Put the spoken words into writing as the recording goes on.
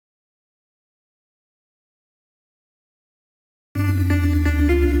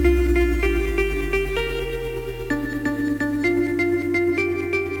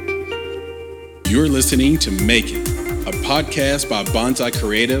You're listening to Make It, a podcast by Bonsai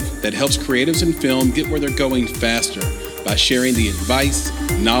Creative that helps creatives in film get where they're going faster by sharing the advice,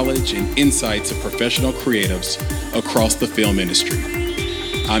 knowledge, and insights of professional creatives across the film industry.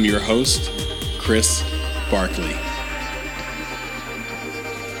 I'm your host, Chris Barkley.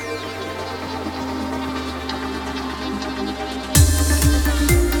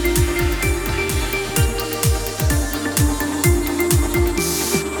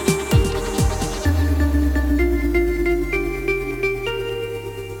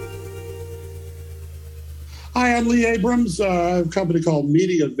 Hi, I'm Lee Abrams. I have a company called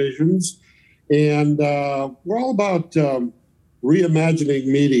Media Visions, and we're all about reimagining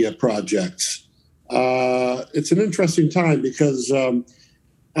media projects. It's an interesting time because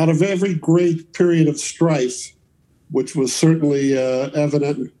out of every great period of strife, which was certainly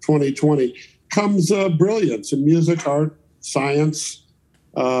evident in 2020, comes brilliance in music, art, science,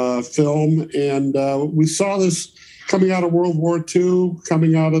 film, and we saw this coming out of World War II,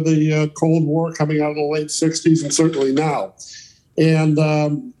 coming out of the Cold War, coming out of the late 60s, and certainly now. And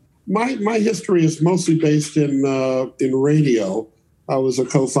my history is mostly based in radio. I was a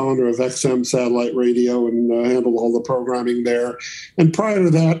co-founder of XM Satellite Radio and handled all the programming there. And prior to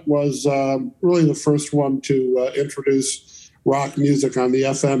that was really the first one to introduce rock music on the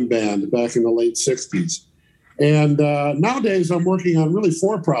FM band back in the late 60s. And nowadays I'm working on really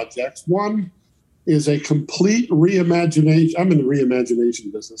 4 projects. One is a complete reimagination. I'm in the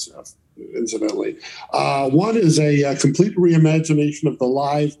reimagination business, incidentally. One is a complete reimagination of the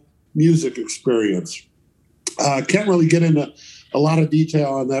live music experience. Can't really get into a lot of detail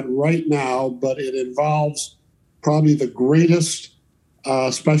on that right now, but it involves probably the greatest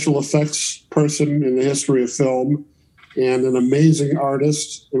special effects person in the history of film and an amazing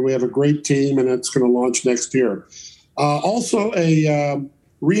artist. And we have a great team, and it's going to launch next year. Also, a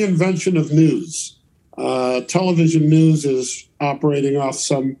reinvention of news. Television news is operating off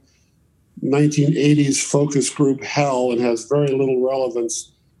some 1980s focus group hell and has very little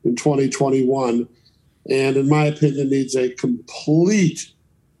relevance in 2021. And in my opinion, needs a complete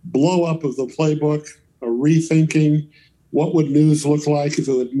blow up of the playbook, a rethinking. What would news look like if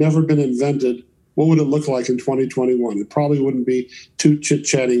it had never been invented? What would it look like in 2021? It probably wouldn't be 2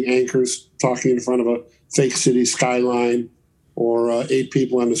 chit-chatting anchors talking in front of a fake city skyline or 8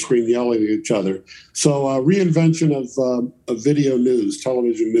 people on the screen yelling at each other. So reinvention of video news,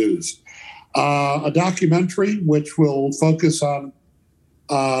 television news. A documentary which will focus on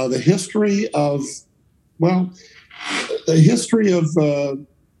the history of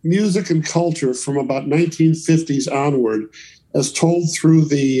music and culture from about 1950s onward as told through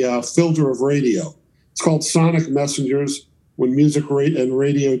the filter of radio. It's called Sonic Messengers, When Music and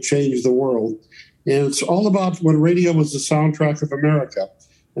Radio Changed the World. And it's all about when radio was the soundtrack of America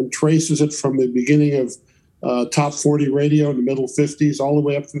and traces it from the beginning of top 40 radio in the middle 50s all the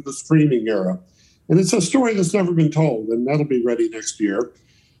way up through the streaming era. And it's a story that's never been told, and that'll be ready next year.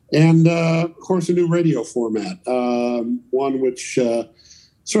 And, of course, a new radio format, one which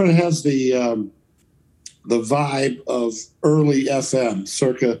sort of has the vibe of early FM,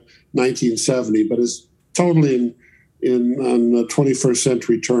 circa 1970, but is totally on 21st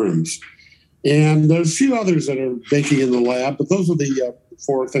century terms. And there's a few others that are baking in the lab, but those are the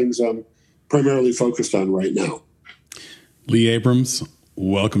 4 things I'm primarily focused on right now. Lee Abrams,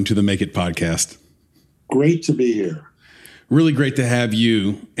 welcome to the Make It podcast. Great to be here. Really great to have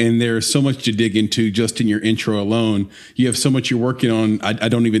you. And there's so much to dig into just in your intro alone. You have so much you're working on. I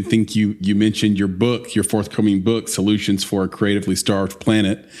don't even think you mentioned your book, your forthcoming book, Solutions for a Creatively Starved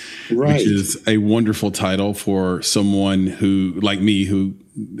Planet, right, which is a wonderful title for someone who, like me, who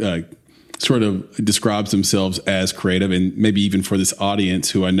sort of describes themselves as creative, and maybe even for this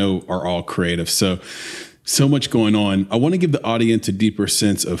audience who I know are all creative. So much going on. I want to give the audience a deeper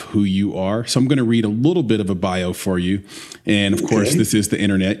sense of who you are. So I'm going to read a little bit of a bio for you. And of course, this is the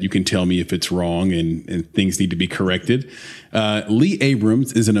internet. You can tell me if it's wrong and things need to be corrected. Lee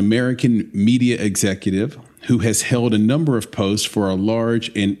Abrams is an American media executive who has held a number of posts for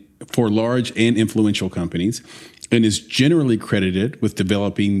large and influential companies, and is generally credited with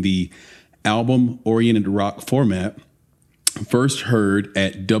developing the album-oriented rock format, first heard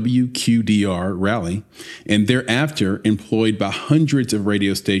at WQDR Raleigh, and thereafter employed by hundreds of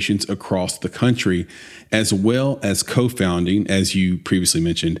radio stations across the country, as well as co-founding, as you previously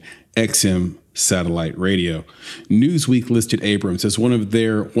mentioned, XM Satellite Radio. Newsweek listed Abrams as one of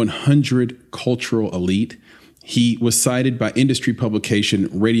their 100 cultural elite. He was cited by industry publication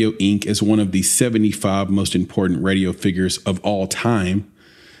Radio Inc. as one of the 75 most important radio figures of all time.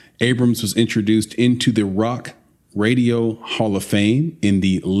 Abrams was introduced into the rock Radio Hall of Fame in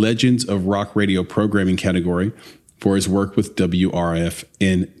the Legends of Rock Radio Programming category for his work with WRF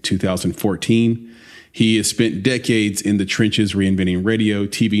in 2014. He has spent decades in the trenches reinventing radio,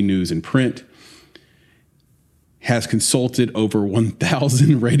 TV news, and print. Has consulted over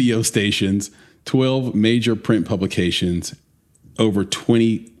 1,000 radio stations, 12 major print publications, over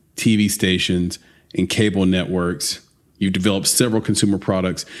 20 TV stations and cable networks. You've developed several consumer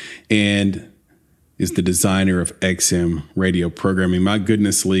products and is the designer of XM radio programming. My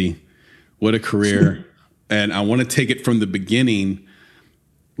goodness, Lee, what a career. And I want to take it from the beginning.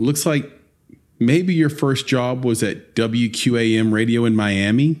 Looks like maybe your first job was at WQAM radio in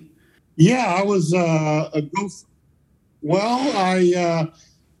Miami. Yeah, I was a gopher. Well,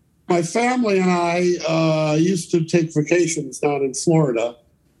 my family and I used to take vacations down in Florida,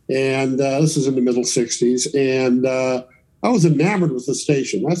 and this is in the middle 60s, and I was enamored with the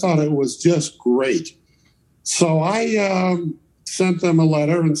station. I thought it was just great. So I sent them a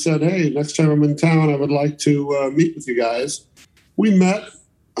letter and said, hey, next time I'm in town, I would like to meet with you guys. We met,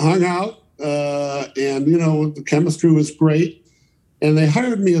 hung out, and, the chemistry was great. And they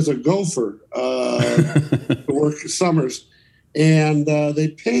hired me as a gopher to work summers. And they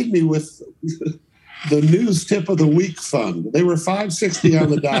paid me with the News Tip of the Week fund. They were $5.60 on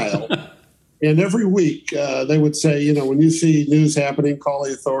the dial. And every week they would say, when you see news happening, call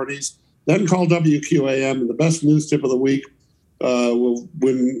the authorities. Then call WQAM, and the best news tip of the week you'll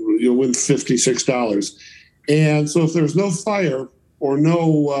win $56. And so if there's no fire or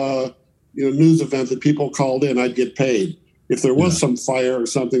no news event that people called in, I'd get paid. If there was some fire or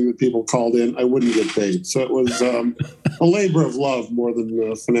something that people called in, I wouldn't get paid. So it was a labor of love more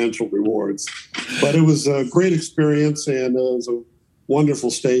than financial rewards. But it was a great experience, and it was a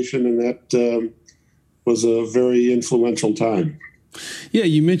wonderful station, and that was a very influential time. Yeah,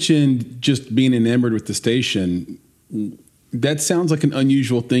 you mentioned just being enamored with the station. That sounds like an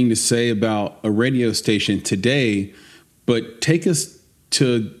unusual thing to say about a radio station today, but take us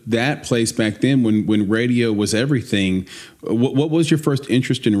to that place back then when radio was everything. What was your first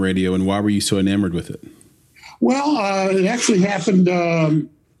interest in radio, and why were you so enamored with it? Well, it actually happened on,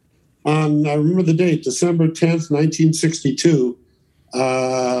 I remember the date, December 10th, 1962.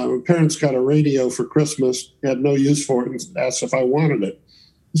 My parents got a radio for Christmas, had no use for it, and asked if I wanted it.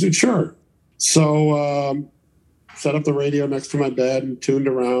 I said, sure. So set up the radio next to my bed and tuned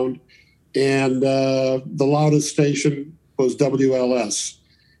around. And the loudest station was WLS.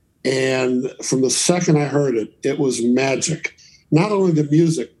 And from the second I heard it, it was magic. Not only the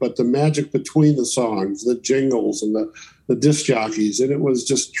music, but the magic between the songs, the jingles and the disc jockeys. And it was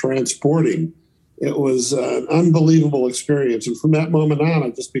just transporting. It was an unbelievable experience. And from that moment on,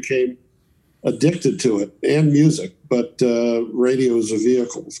 I just became addicted to it and music. But radio is a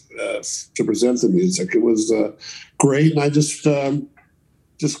vehicle to present the music. It was great. And I just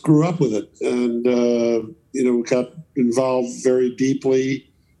grew up with it. And, got involved very deeply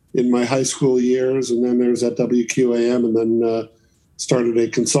in my high school years. And then there was at WQAM, and then started a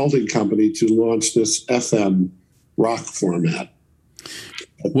consulting company to launch this FM rock format.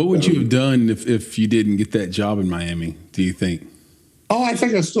 What would you have done if you didn't get that job in Miami, do you think? Oh, I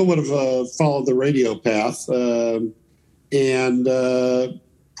think I still would have followed the radio path and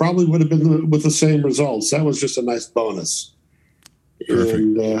probably would have been with the same results. That was just a nice bonus. Perfect.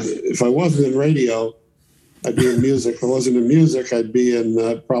 And if I wasn't in radio, I'd be in music. If I wasn't in music, I'd be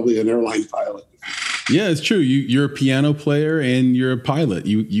in probably an airline pilot. Yeah, it's true. You're a piano player and you're a pilot.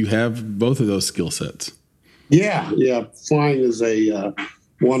 You have both of those skill sets. Yeah. Flying is a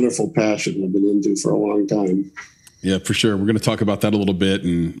wonderful passion I've been into for a long time. Yeah, for sure. We're going to talk about that a little bit,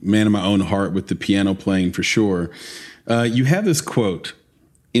 and man of my own heart with the piano playing for sure. You have this quote: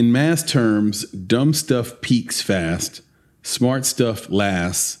 in mass terms, dumb stuff peaks fast, smart stuff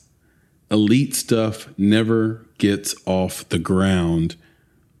lasts, elite stuff never gets off the ground.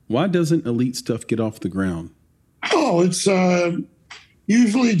 Why doesn't elite stuff get off the ground? Oh, it's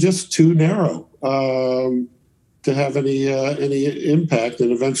usually just too narrow to have any impact,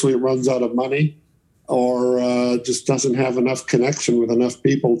 and eventually it runs out of money, or just doesn't have enough connection with enough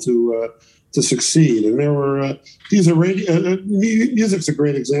people to succeed. And there were these are music's a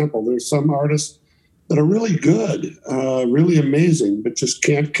great example. There's some artists that are really good, really amazing, but just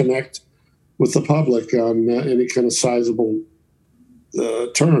can't connect with the public on any kind of sizable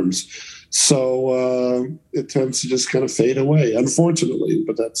terms. So it tends to just kind of fade away, unfortunately,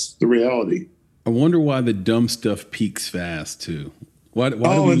 but that's the reality. I wonder why the dumb stuff peaks fast too. Why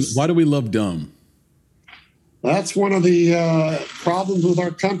do we love dumb? That's one of the problems with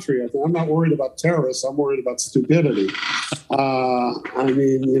our country. I'm not worried about terrorists. I'm worried about stupidity. I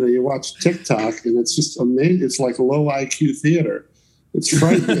mean, you watch TikTok and it's just amazing. It's like low IQ theater. It's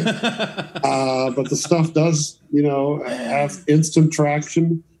frightening. But the stuff does, have instant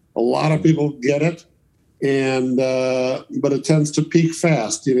traction. A lot of people get it. And but it tends to peak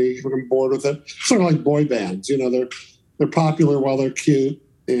fast. You become bored with it. Sort of like boy bands. They're popular while they're cute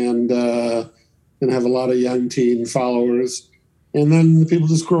and have a lot of young teen followers, and then people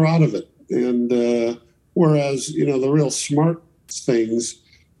just grow out of it. And whereas the real smart things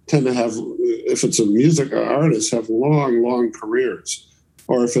tend to have, if it's a music artist, have long careers,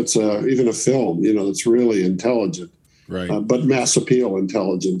 or if it's even a film, that's really intelligent. Right. But mass appeal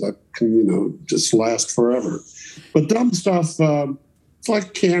intelligent that can, just last forever. But dumb stuff, it's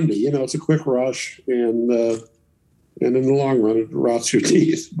like candy, it's a quick rush, and in the long run, it rots your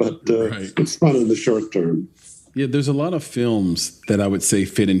teeth. But Right. It's fun in the short term. Yeah, there's a lot of films that I would say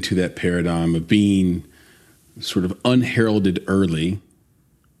fit into that paradigm of being sort of unheralded early,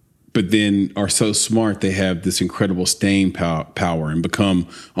 but then are so smart they have this incredible staying power and become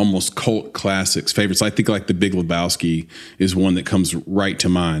almost cult classics, favorites. I think like The Big Lebowski is one that comes right to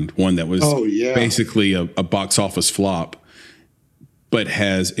mind, one that was basically a box office flop, but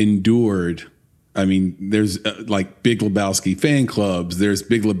has endured. I mean, there's like Big Lebowski fan clubs. There's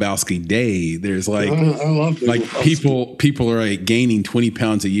Big Lebowski Day. There's I love Big Lebowski. People are like gaining 20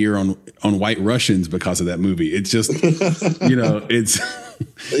 pounds a year on White Russians because of that movie. It's just, it's.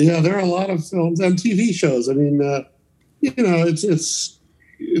 Yeah, there are a lot of films and TV shows. I mean,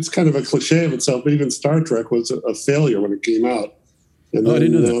 it's kind of a cliche of itself, but even Star Trek was a failure when it came out. And I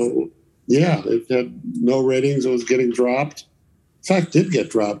didn't know that. Yeah, it had no ratings. It was getting dropped. In fact, did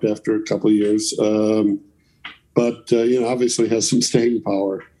get dropped after a couple of years. But obviously has some staying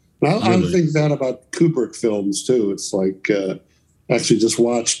power. And I think that about Kubrick films, too. It's like, actually just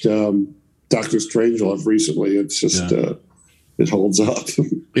watched Dr. Strangelove recently. It's just... it holds up.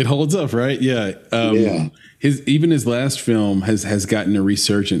 It holds up, right? Yeah. Yeah. His last film has gotten a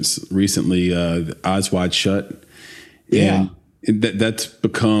resurgence recently, Eyes Wide Shut. Yeah. And that's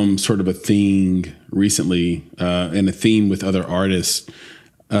become sort of a thing recently, and a theme with other artists.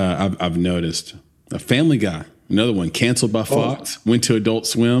 I've noticed. A Family Guy, another one, canceled by Fox, went to Adult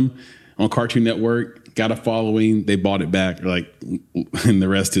Swim on Cartoon Network, got a following. They bought it back, and the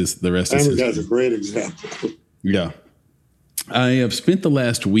rest is Family Guy's a great example. Yeah. I have spent the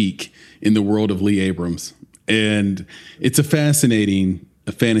last week in the world of Lee Abrams, and it's a fascinating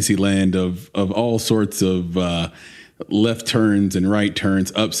fantasy land of all sorts of left turns and right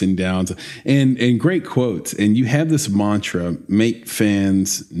turns, ups and downs, and great quotes. And you have this mantra, make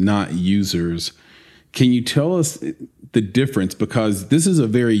fans, not users. Can you tell us the difference? Because this is a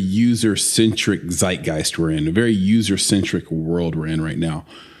very user-centric zeitgeist we're in, a very user-centric world we're in right now.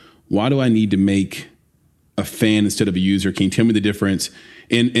 Why do I need to make a fan instead of a user? Can you tell me the difference?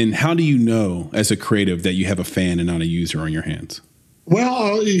 And how do you know as a creative that you have a fan and not a user on your hands?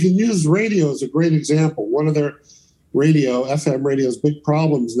 Well, you can use radio as a great example. One of their FM radio's big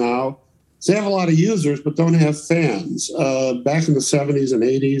problems now is they have a lot of users but don't have fans. Back in the 70s and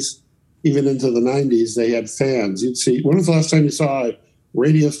 80s, even into the 90s, they had fans. You'd see, when was the last time you saw a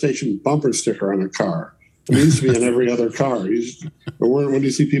radio station bumper sticker on a car? It used to be in every other car. When do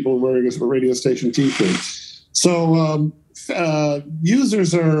you see people wearing a radio station T-shirt? So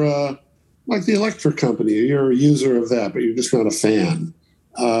users are like the electric company. You're a user of that, but you're just not a fan.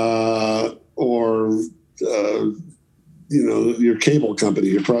 Your cable company,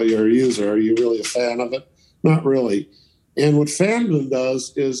 you're a user. Are you really a fan of it? Not really. And what fandom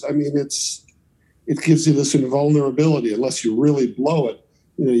does is, it gives you this invulnerability. Unless you really blow it,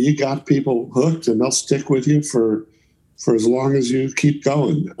 you got people hooked, and they'll stick with you for as long as you keep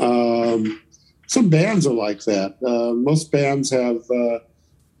going. Some bands are like that. Most bands have,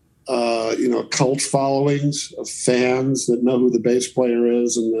 cult followings of fans that know who the bass player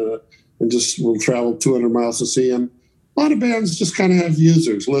is and just will travel 200 miles to see him. A lot of bands just kind of have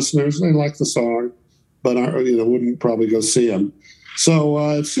users, listeners. They like the song, but wouldn't probably go see him. So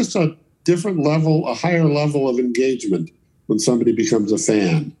it's just a different level, a higher level of engagement when somebody becomes a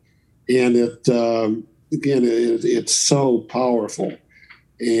fan. And it's so powerful.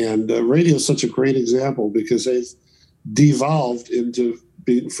 And radio is such a great example because they've devolved into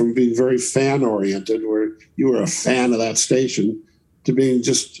from being very fan-oriented, where you were a fan of that station, to being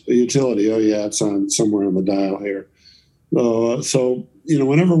just a utility. Oh, yeah, it's on somewhere on the dial here. So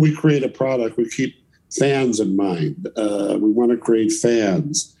whenever we create a product, we keep fans in mind. We want to create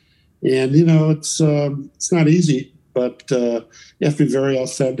fans. And, it's not easy, but you have to be very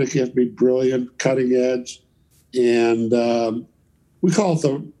authentic. You have to be brilliant, cutting edge. And we call it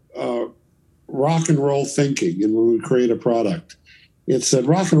the rock and roll thinking. And when we create a product, it's that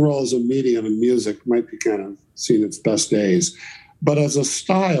rock and roll as a medium in music might be kind of seen its best days, but as a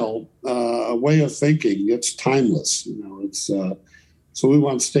style, a way of thinking, it's timeless. It's so we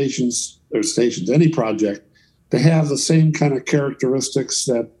want any project to have the same kind of characteristics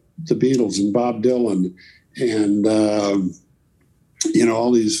that the Beatles and Bob Dylan and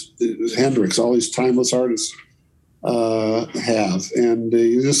all these Hendrix, all these timeless artists have, and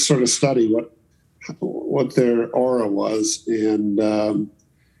you just sort of study what their aura was, and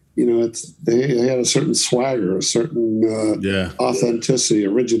they had a certain swagger, a certain authenticity,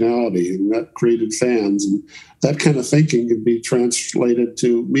 originality, and that created fans, and that kind of thinking can be translated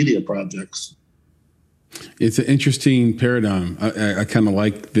to media projects. It's an interesting paradigm. I kind of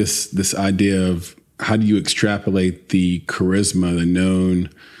like this idea of how do you extrapolate the charisma, the known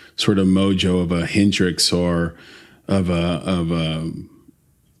sort of mojo of a Hendrix or of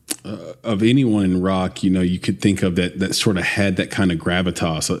anyone in rock. You could think of that sort of had that kind of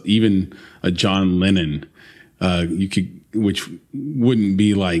gravitas. Even a John Lennon, which wouldn't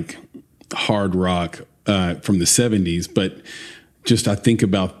be like hard rock from the 70s, but just I think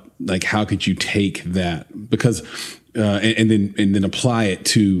about like how could you take that because and then apply it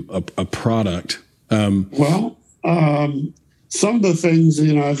to a product. Some of the things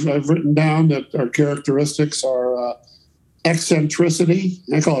I've written down that are characteristics are eccentricity.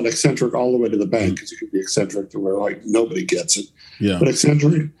 I call it eccentric all the way to the bank because you can be eccentric to where like nobody gets it. Yeah. But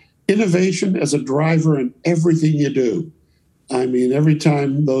eccentric innovation as a driver in everything you do. I mean, every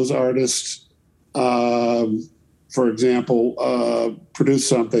time those artists, for example, produce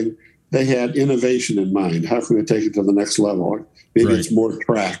something, they had innovation in mind. How can we take it to the next level? Maybe it's more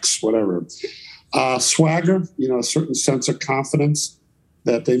tracks, whatever. Swagger, a certain sense of confidence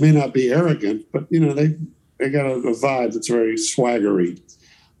that they may not be arrogant, but they got a vibe that's very swaggery.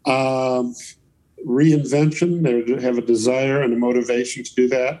 Reinvention, they have a desire and a motivation to do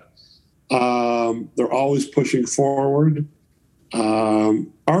that. They're always pushing forward.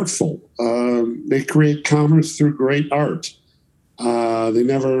 Artful. They create commerce through great art. They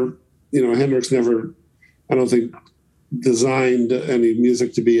never, Hendrix never, I don't think, designed any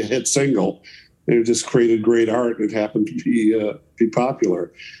music to be a hit single. They just created great art and it happened to be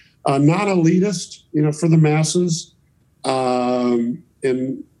popular. Not elitist, for the masses,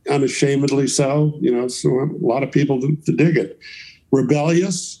 and unashamedly so. So a lot of people to dig it.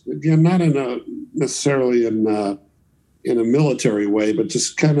 Rebellious, again, not necessarily in a military way, but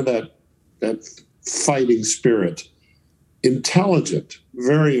just kind of that fighting spirit. Intelligent,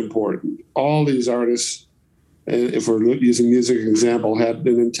 very important. All these artists, if we're using music as an example, had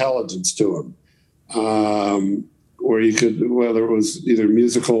an intelligence to them. Where you could, whether it was either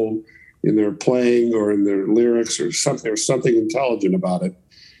musical in their playing or in their lyrics or something, there was something intelligent about it.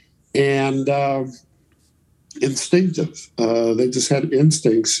 And instinctive. They just had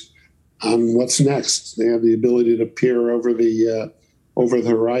instincts on what's next. They had the ability to peer over the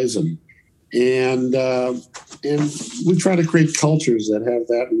horizon. And we try to create cultures that have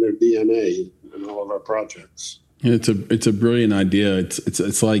that in their DNA in all of our projects. It's a brilliant idea.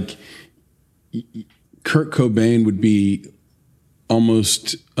 It's like Kurt Cobain would be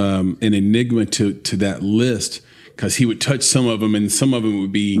almost an enigma to that list because he would touch some of them and some of them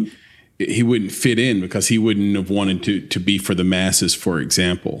would be he wouldn't fit in because he wouldn't have wanted to be for the masses, for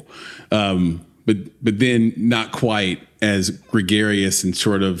example. But then not quite as gregarious and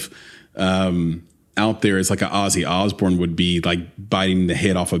sort of out there as like an Ozzy Osbourne would be, like biting the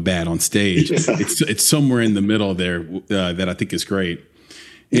head off a bat on stage. Yeah. It's somewhere in the middle there that I think is great.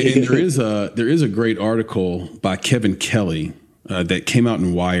 And there is a great article by Kevin Kelly that came out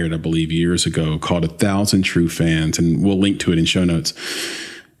in Wired, I believe, years ago, called 1,000 True Fans, and we'll link to it in show notes.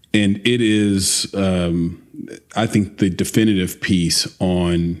 And it is, I think, the definitive piece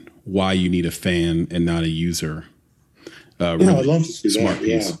on why you need a fan and not a user. Really I'd love to see smart that.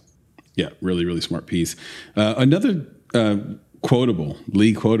 Piece. Yeah, really, really smart piece. Another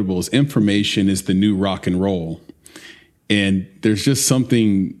league quotable is information is the new rock and roll. And there's just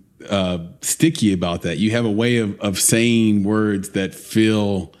something sticky about that. You have a way of saying words that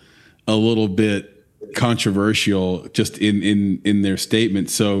feel a little bit controversial just in their statement.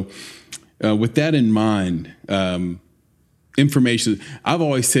 So with that in mind, information, I've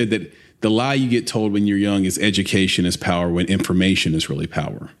always said that the lie you get told when you're young is education is power when information is really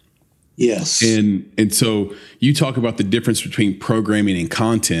power. Yes. And so you talk about the difference between programming and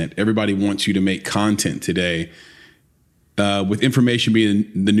content. Everybody wants you to make content today. With information being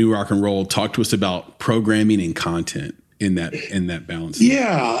the new rock and roll, talk to us about programming and content in that balance.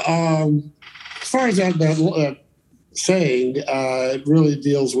 Yeah. far as that saying, it really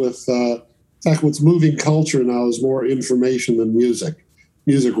deals with, in fact, what's moving culture now is more information than music.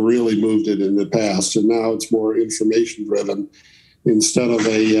 Music really moved it in the past, and now it's more information driven. Instead of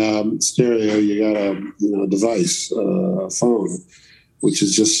a stereo, you got a device, a phone, which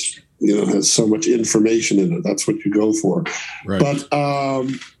is just has so much information in it. That's what you go for. Right. But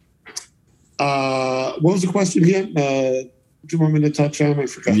what was the question again? Do you want me to touch on? I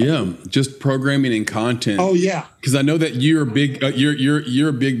forgot. Yeah, just programming and content. Oh yeah, because I know that you're a big you're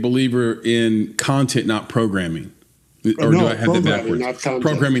a big believer in content, not programming. Or do I have that backwards? Not content.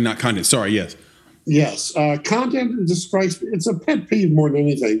 Programming, not content. Sorry. Yes. Yes, content just strikes me. It's a pet peeve more than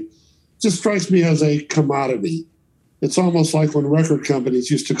anything. Just strikes me as a commodity. It's almost like when record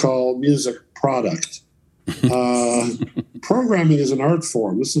companies used to call music product. Programming is an art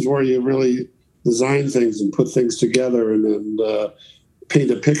form. This is where you really design things and put things together and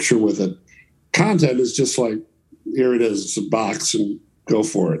paint a picture with it. Content is just like, here it is, it's a box and go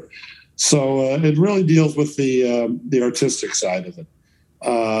for it. So it really deals with the artistic side of it.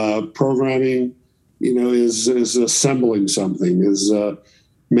 Programming, is assembling something, is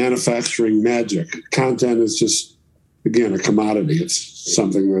manufacturing magic. Content is just, again, a commodity. It's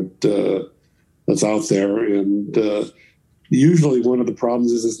something that's out there, and usually one of the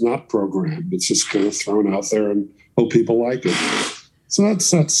problems is it's not programmed. It's just kind of thrown out there and hope people like it. So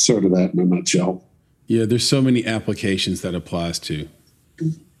that's sort of that in a nutshell. Yeah, there's so many applications that applies to.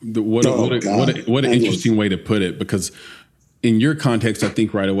 What an interesting way to put it, because in your context, I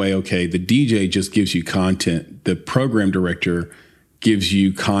think right away, okay, the DJ just gives you content. The program director gives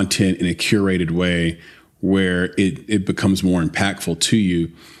you content in a curated way where it becomes more impactful to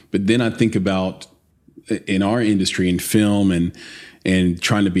you. But then I think about in our industry, in film and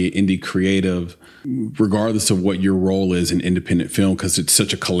trying to be an indie creative, regardless of what your role is in independent film, because it's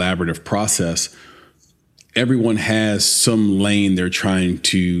such a collaborative process, everyone has some lane they're trying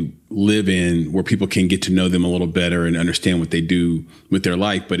to live in where people can get to know them a little better and understand what they do with their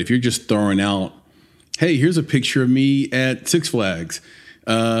life. But if you're just throwing out, hey, here's a picture of me at Six Flags.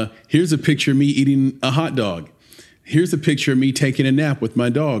 Here's a picture of me eating a hot dog. Here's a picture of me taking a nap with my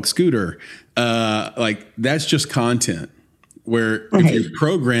dog, Scooter. That's just content where if you're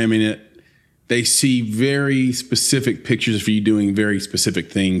programming it, they see very specific pictures of you doing very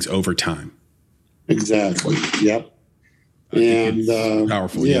specific things over time. Exactly. Yep. And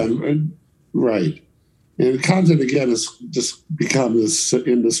powerful. Yeah. Right. And content again has just become this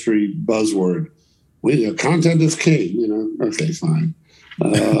industry buzzword. Content is king. Okay, fine.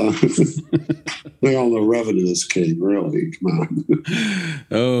 We all know revenue is king. Really, come on.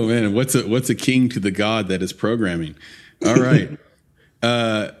 Oh man, what's a king to the god that is programming? All right.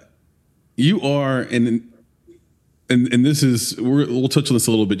 You are and this is we'll touch on this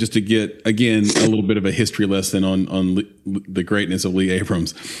a little bit just to get again a little bit of a history lesson on the greatness of Lee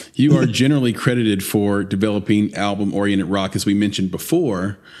Abrams. You are generally credited for developing album-oriented rock, as we mentioned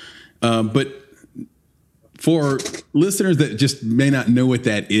before, but for listeners that just may not know what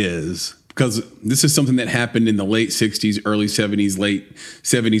that is, because this is something that happened in the late 60s, early 70s, late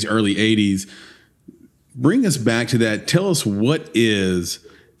 70s, early 80s. Bring us back to that. Tell us, what is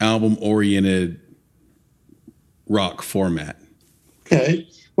album-oriented rock format? Okay.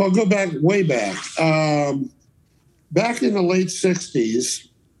 Well, go back, way back. Back in the late 60s,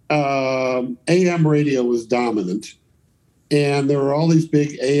 AM radio was dominant. And there were all these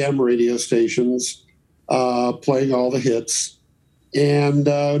big AM radio stations playing all the hits. And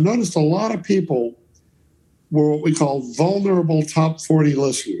noticed a lot of people were what we call vulnerable top 40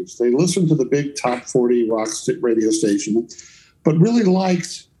 listeners. They listened to the big top 40 rock radio station, but really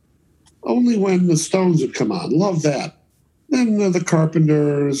liked only when the Stones would come on. Love that. Then the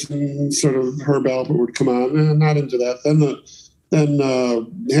Carpenters and sort of Herb Alpert would come on. Not into that. Then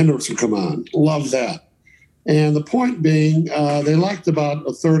Hendrix would come on. Love that. And the point being, they liked about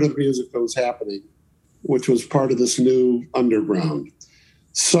a third of the music that was happening, which was part of this new underground.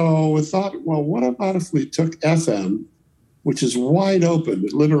 So we thought, well, what about if we took FM, which is wide open?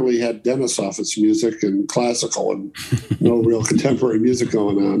 It literally had dentist office music and classical and no real contemporary music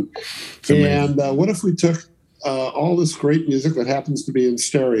going on. And what if we took all this great music that happens to be in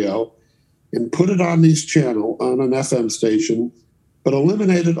stereo and put it on these channel on an FM station, but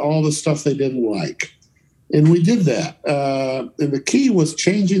eliminated all the stuff they didn't like? And we did that. And the key was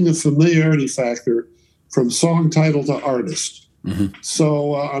changing the familiarity factor from song title to artist. Mm-hmm.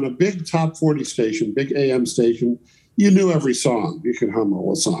 So on a big top 40 station, big AM station, you knew every song. You could hum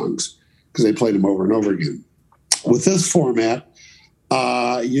all the songs because they played them over and over again. With this format,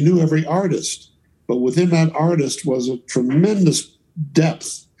 you knew every artist, but within that artist was a tremendous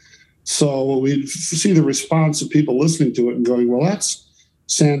depth So we'd see the response of people listening to it and going, well, that's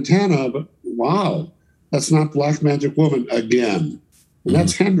Santana, but wow, that's not Black Magic Woman again. And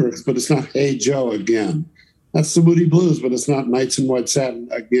that's Hendrix, but it's not Hey Joe again. That's the Moody Blues, but it's not Nights in White Satin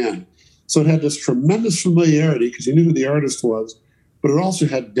again. So it had this tremendous familiarity because you knew who the artist was, but it also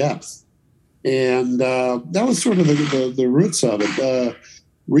had depth. And that was sort of the roots of it,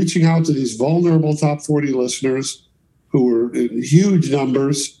 reaching out to these vulnerable top 40 listeners who were in huge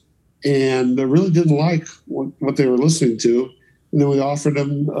numbers and really didn't like what they were listening to. And then we offered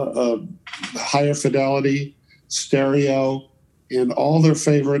them a higher fidelity, stereo, and all their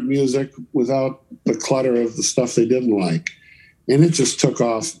favorite music without the clutter of the stuff they didn't like. And it just took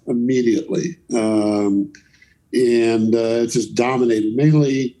off immediately. And it just dominated,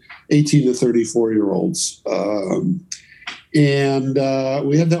 mainly 18 to 34-year-olds. And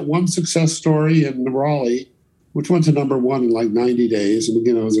we had that one success story in Raleigh, which went to number one in like 90 days. And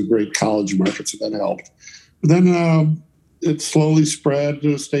again, it was a great college market, so that helped. But then it slowly spread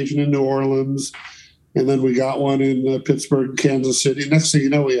to a station in New Orleans. And then we got one in Pittsburgh, Kansas City. Next thing you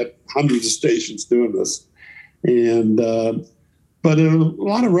know, we had hundreds of stations doing this. And but a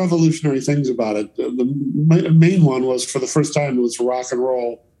lot of revolutionary things about it. The main one was, for the first time, it was rock and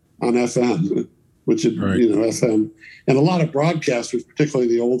roll on FM, which is, FM. And a lot of broadcasters,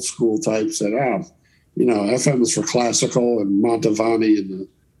 particularly the old school types, said, FM is for classical and Montevani and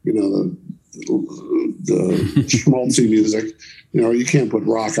the schmaltzy music. You can't put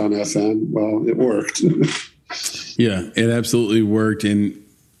rock on FM. Well, it worked. Yeah, it absolutely worked. And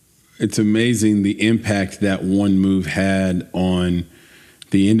it's amazing the impact that one move had on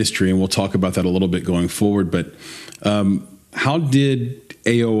the industry. And we'll talk about that a little bit going forward. But how did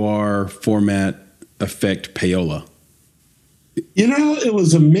AOR format affect Payola? It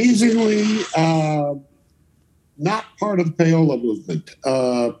was amazingly not part of the Payola movement.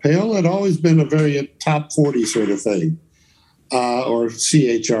 Payola had always been a very top 40 sort of thing, or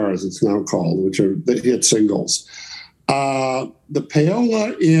CHR as it's now called, which are the hit singles. The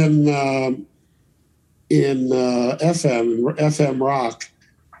Payola in FM rock,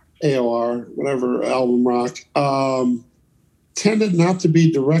 AOR, whatever, album rock, tended not to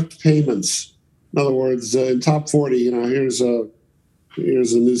be direct payments. In other words, in top 40, here's a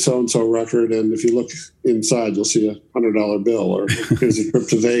new so-and-so record, and if you look inside, you'll see $100 bill, or here's a trip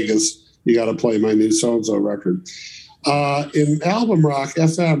to Vegas, you got to play my new so-and-so record. In album rock,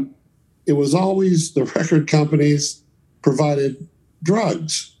 FM, it was always the record companies provided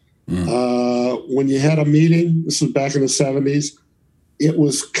drugs. When you had a meeting, this was back in the 70s, it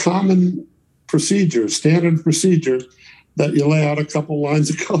was common procedure, standard procedure, that you lay out a couple lines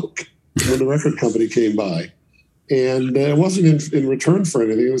of coke when the record company came by. And it wasn't in return for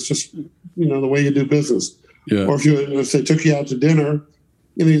anything. It was just, the way you do business. Yeah. Or if they took you out to dinner,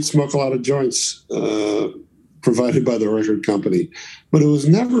 you'd smoke a lot of joints provided by the record company. But it was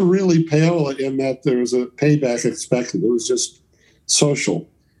never really payola in that there was a payback expected. It was just social.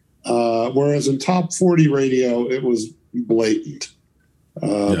 Whereas in top 40 radio, it was blatant. But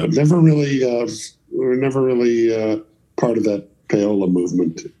we were never really part of that payola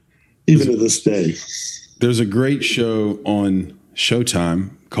movement, even to this day. There's a great show on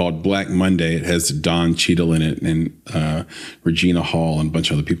Showtime called Black Monday. It has Don Cheadle in it and Regina Hall and a bunch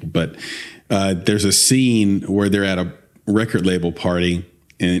of other people. But there's a scene where they're at a record label party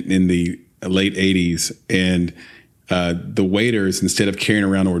in the late 80s, and the waiters, instead of carrying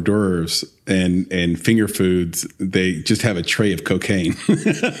around hors d'oeuvres and finger foods, they just have a tray of cocaine.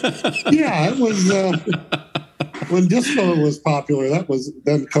 Yeah, it was when disco was popular.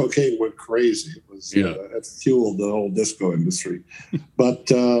 Then cocaine went crazy. It was it fueled the whole disco industry. But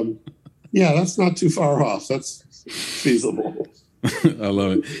that's not too far off. That's feasible. I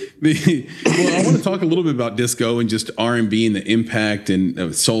love it. I want to talk a little bit about disco and just R&B and the impact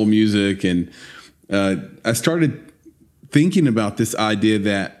and soul music. And I started thinking about this idea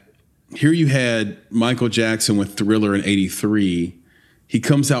that here you had Michael Jackson with Thriller in '83. He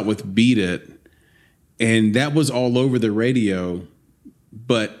comes out with Beat It, and that was all over the radio.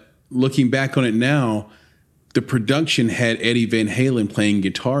 But looking back on it now, the production had Eddie Van Halen playing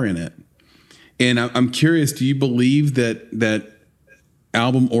guitar in it. And I'm curious, do you believe that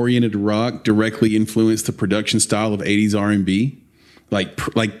album-oriented rock directly influenced the production style of 80s R&B? Like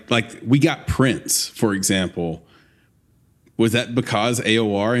we got Prince, for example. Was that because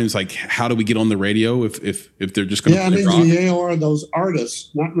AOR? And it's like, how do we get on the radio if they're just going to play rock? The AOR, those artists,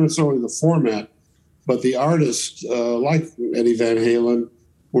 not necessarily the format, but the artists like Eddie Van Halen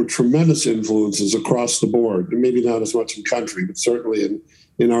were tremendous influences across the board. Maybe not as much in country, but certainly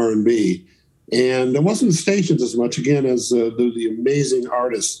in R&B. And it wasn't the stations as much, again, as the amazing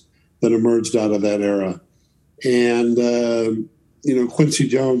artists that emerged out of that era. And, Quincy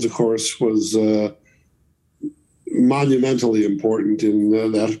Jones, of course, was monumentally important in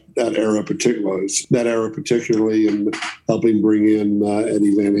that era, particularly in helping bring in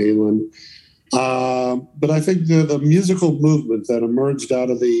Eddie Van Halen. But I think the musical movement that emerged out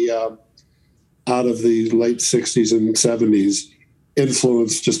of the late '60s and '70s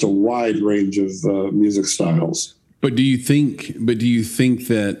influenced just a wide range of music styles. But do you think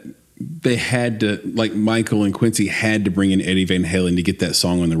that they had to, like Michael and Quincy had to bring in Eddie Van Halen to get that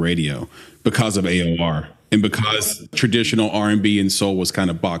song on the radio because of AOR and because traditional R&B and soul was kind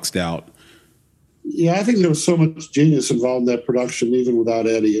of boxed out? Yeah, I think there was so much genius involved in that production. Even without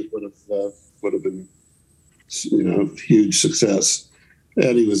Eddie, it would have been, huge success.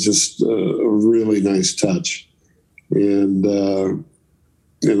 Eddie was just a really nice touch and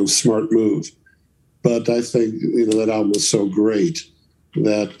a smart move. But I think that album was so great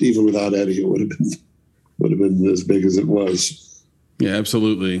that even without Eddie, it would have been as big as it was. Yeah,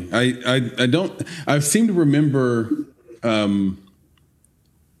 absolutely. I seem to remember in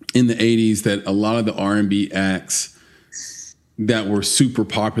the '80s that a lot of the R&B acts that were super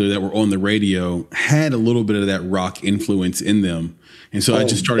popular that were on the radio had a little bit of that rock influence in them, and so I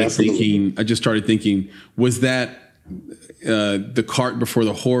just started thinking, was that the cart before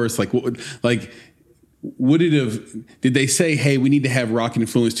the horse? Would it have, did they say, hey, we need to have rock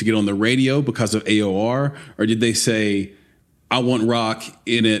influence to get on the radio because of AOR? Or did they say, I want rock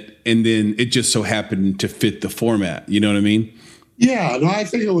in it, and then it just so happened to fit the format? You know what I mean? Yeah, no, I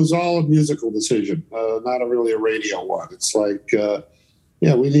think it was all a musical decision, not really a radio one. It's like,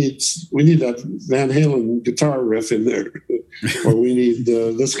 we need that Van Halen guitar riff in there, or we need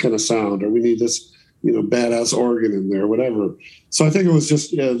this kind of sound, or we need this badass organ in there, whatever. So I think it was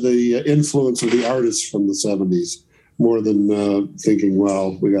just the influence of the artists from the '70s more than thinking,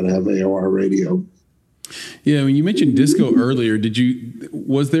 well, we got to have AOR radio. Yeah, when you mentioned disco earlier,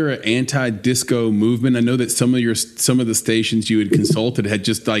 was there an anti-disco movement? I know that some of the stations you had consulted had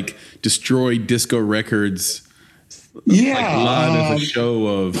just like destroyed disco records. Yeah, live as a show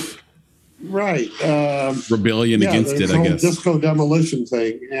of rebellion against it, I guess. Disco demolition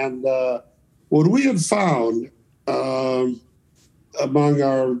thing. And what we had found among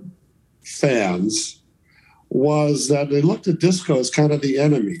our fans was that they looked at disco as kind of the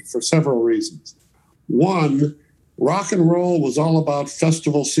enemy for several reasons. One, rock and roll was all about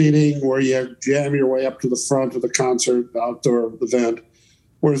festival seating where you jam your way up to the front of the concert, outdoor event,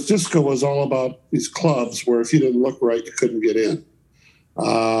 whereas disco was all about these clubs where if you didn't look right, you couldn't get in.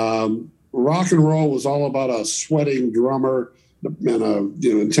 Rock and roll was all about a sweating drummer and a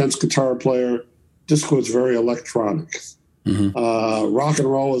intense guitar player. Disco was very electronic. Mm-hmm. Rock and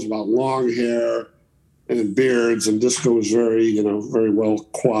roll was about long hair and beards, and disco was very well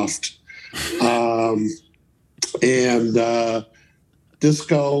coiffed.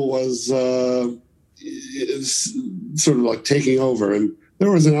 Disco was sort of like taking over, and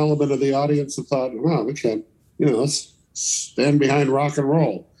there was an element of the audience that thought, "Wow, we can't, let's stand behind rock and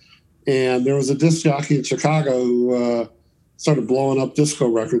roll." And there was a disc jockey in Chicago who started blowing up disco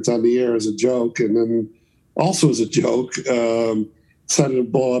records on the air as a joke, and then also as a joke, decided to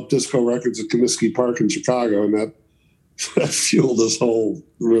blow up disco records at Comiskey Park in Chicago, and that fueled this whole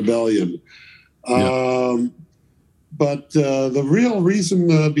rebellion. Yeah. But the real reason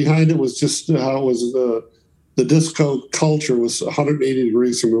behind it was just how it was the disco culture was 180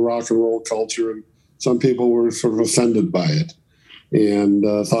 degrees from the rock and roll culture, and some people were sort of offended by it and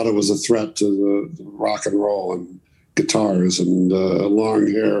thought it was a threat to the rock and roll and guitars and long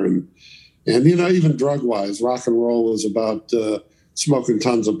hair and even drug wise, rock and roll was about smoking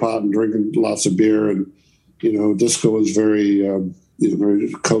tons of pot and drinking lots of beer, and disco was very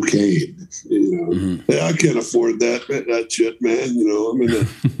very cocaine. Mm-hmm. Hey, I can't afford that shit, man.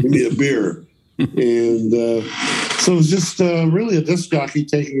 Give me a beer. And so it was just really a disc jockey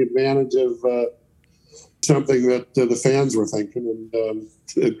taking advantage of something that the fans were thinking, and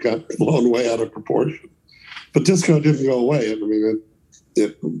it got blown way out of proportion. But disco didn't go away. I mean,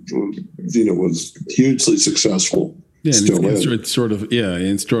 it was hugely successful. Yeah, and it sort of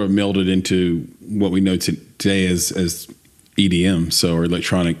melded into what we know today as EDM, or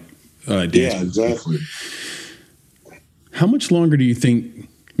electronic dance. Yeah, exactly. How much longer do you think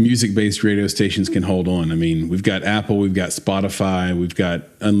music-based radio stations can hold on? I mean, we've got Apple, we've got Spotify, we've got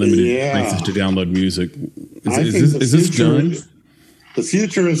unlimited places to download music. Is this done? The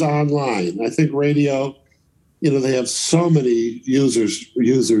future is online. I think radio, they have so many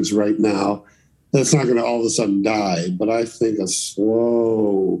users right now that it's not going to all of a sudden die, but I think a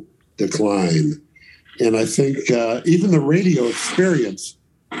slow decline. And I think even the radio experience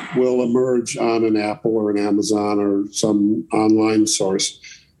will emerge on an Apple or an Amazon or some online source.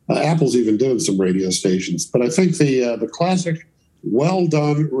 Apple's even doing some radio stations, but I think the classic, well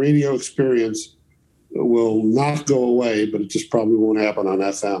done radio experience will not go away, but it just probably won't happen on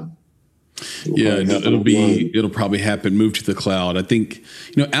FM. It'll probably happen, move to the cloud. I think,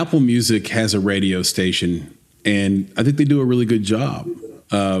 Apple Music has a radio station, and I think they do a really good job.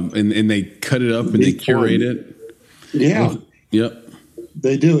 And they cut it up and they curate it. Yeah. Yep.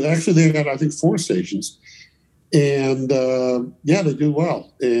 They do. Actually, they got, I think, 4 stations. And they do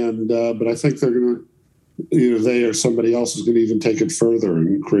well. And but I think they're going to, either they or somebody else is going to even take it further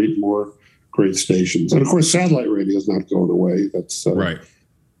and create more great stations. And of course, satellite radio is not going away. That's right.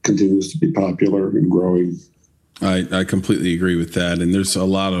 Continues to be popular and growing. I completely agree with that. And there's a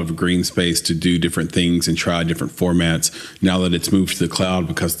lot of green space to do different things and try different formats now that it's moved to the cloud,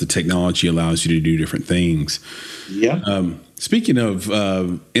 because the technology allows you to do different things. Yeah. Speaking of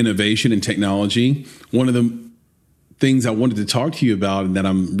innovation and technology, one of the things I wanted to talk to you about and that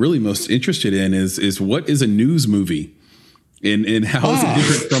I'm really most interested in is what is a news movie? And how is it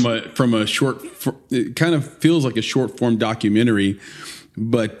different from a short? It kind of feels like a short form documentary,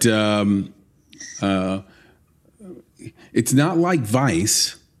 but it's not like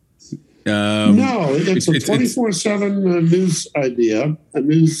Vice. No, it's a 24/7 news idea, a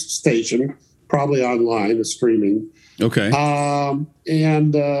news station, probably online, a streaming. Okay.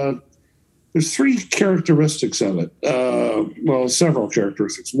 And there's 3 characteristics of it. Several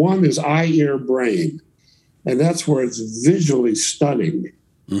characteristics. One is eye, ear, brain. And that's where it's visually stunning.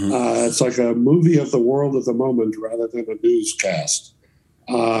 Mm-hmm. It's like a movie of the world of the moment rather than a newscast.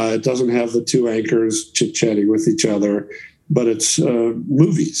 It doesn't have the 2 anchors chit-chatting with each other, but it's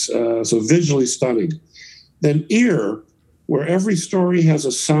movies, so visually stunning. Then ear, where every story has a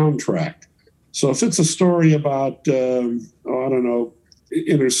soundtrack. So if it's a story about, inner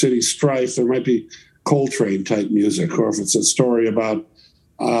city strife, there might be Coltrane-type music. Or if it's a story about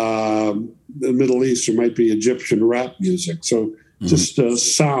the Middle East, there might be Egyptian rap music. So just a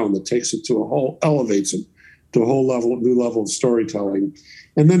sound that takes it to elevates it to a whole new level of storytelling.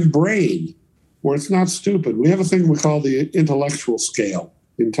 And then brain, where it's not stupid. We have a thing we call the intellectual scale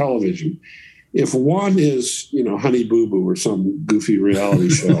in television. If 1 is, Honey Boo Boo or some goofy reality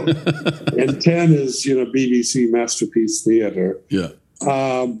show, and 10 is, BBC Masterpiece Theater,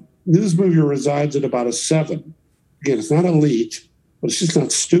 news movie resides at about a 7. Again, it's not elite, but it's just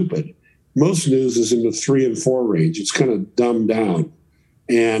not stupid. Most news is in the 3 and 4 range. It's kind of dumbed down.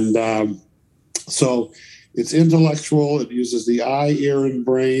 And so it's intellectual. It uses the eye, ear, and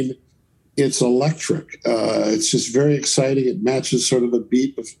brain. It's electric. It's just very exciting. It matches sort of the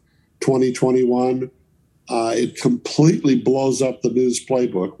beat of 2021. It completely blows up the news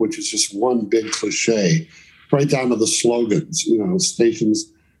playbook, which is just one big cliche, right down to the slogans,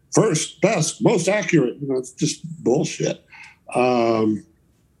 stations first, best, most accurate. It's just bullshit.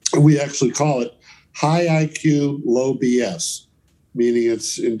 We actually call it high IQ, low BS, meaning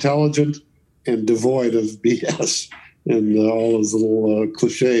it's intelligent and devoid of BS and all those little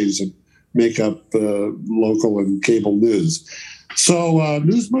cliches that make up local and cable news. So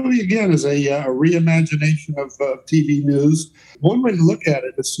news movie, again, is a reimagination of TV news. One way to look at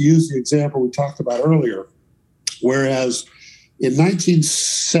it is to use the example we talked about earlier, whereas in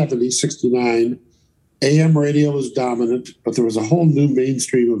 1970, 69, AM radio was dominant, but there was a whole new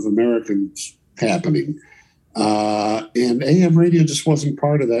mainstream of Americans happening. And AM radio just wasn't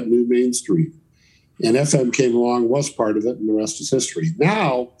part of that new mainstream. And FM came along, was part of it, and the rest is history.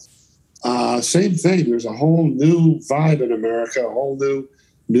 Now, same thing. There's a whole new vibe in America, a whole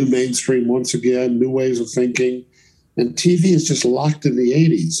new mainstream once again, new ways of thinking. And TV is just locked in the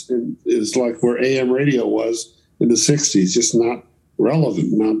 80s and is like where AM radio was in the 60s, just not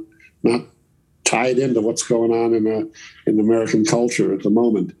relevant, not tied into what's going on in American culture at the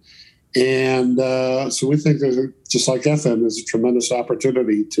moment. And so we think just like FM, there's a tremendous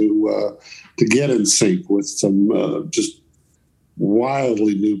opportunity to get in sync with some just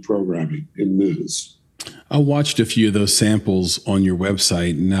wildly new programming in news. I watched a few of those samples on your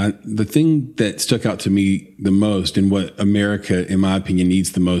website, and the thing that stuck out to me the most, and what America, in my opinion,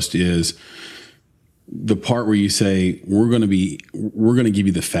 needs the most, is the part where you say we're going to give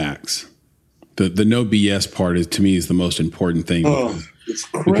you the facts. The no BS part to me is the most important thing. It's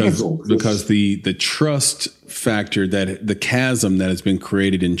critical because the trust factor, that the chasm that has been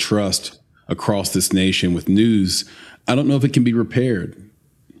created in trust across this nation with news, I don't know if it can be repaired.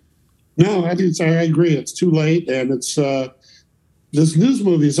 No, I agree. It's too late, and it's this news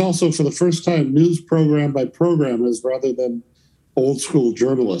movie is also for the first time news program by programmers rather than old school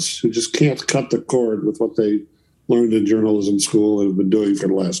journalists who just can't cut the cord with what they learned in journalism school and have been doing for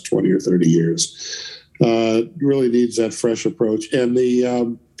the last 20 or 30 years. Really needs that fresh approach. And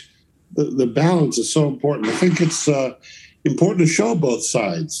the balance is so important. I think it's important to show both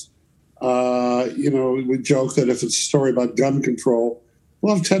sides. We joke that if it's a story about gun control,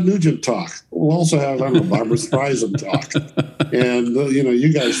 we'll have Ted Nugent talk. We'll also have, Barbara Streisand talk. And,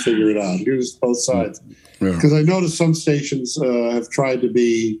 you guys figure it out. Here's both sides. Because I noticed some stations have tried to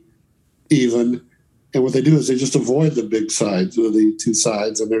be even. And what they do is they just avoid the big sides, or the two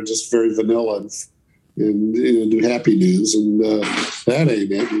sides, and they're just very vanilla and do happy news. And that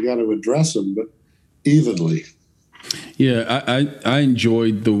ain't it. You got to address them, but evenly. Yeah, I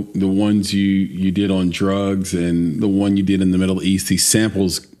enjoyed the ones you did on drugs and the one you did in the Middle East, these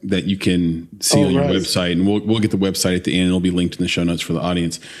samples that you can see on your website. And we'll get the website at the end. It'll be linked in the show notes for the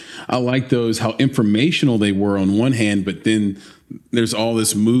audience. I like those, how informational they were on one hand, but then there's all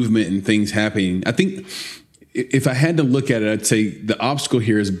this movement and things happening. I think if I had to look at it, I'd say the obstacle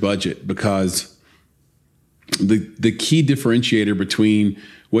here is budget, because the key differentiator between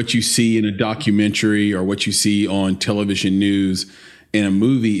what you see in a documentary or what you see on television news in a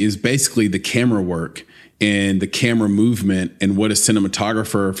movie is basically the camera work and the camera movement and what a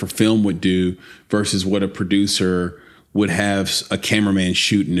cinematographer for film would do versus what a producer would have a cameraman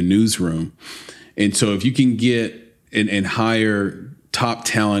shoot in a newsroom. And so if you can get and hire top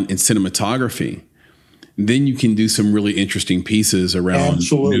talent in cinematography, then you can do some really interesting pieces around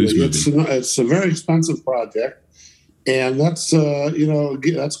Absolutely. It's a very expensive project. And that's,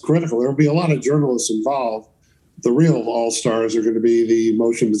 that's critical. There will be a lot of journalists involved. The real all-stars are going to be the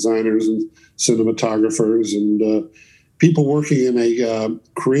motion designers and cinematographers and people working in a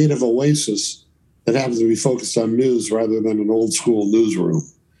creative oasis that happens to be focused on news rather than an old-school newsroom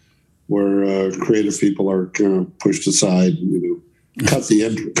where creative people are kind of pushed aside and, cut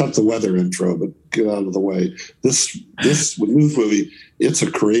the weather intro, but get out of the way. This news movie, it's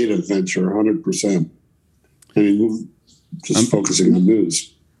a creative venture, 100%. I mean, just focusing on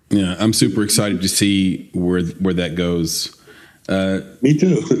news. Yeah, I'm super excited to see where that goes. Me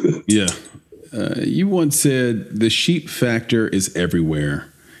too. Yeah. You once said the sheep factor is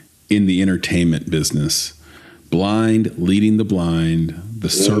everywhere in the entertainment business. Blind leading the blind, the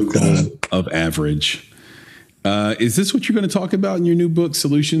circle of average. Is this what you're going to talk about in your new book,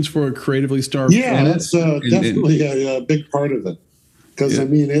 Solutions for a Creatively Starved Yeah, Planet? that's definitely a big part of it. Because,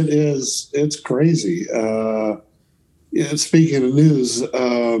 it's crazy. Speaking of news,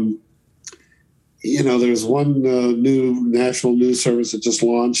 there's one new national news service that just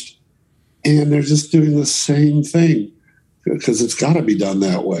launched, and they're just doing the same thing because it's got to be done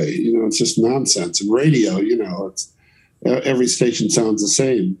that way. It's just nonsense. And radio, it's every station sounds the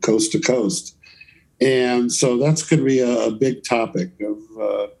same, coast to coast. And so that's going to be a big topic of,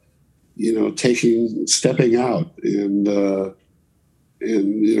 stepping out and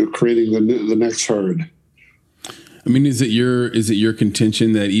creating the next herd. I mean, is it your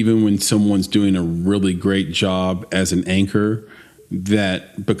contention that even when someone's doing a really great job as an anchor,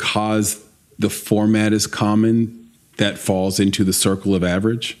 that because the format is common, that falls into the circle of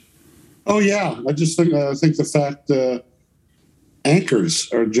average? Oh yeah, I think the fact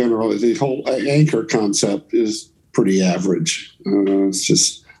anchors are generally, the whole anchor concept is pretty average. It's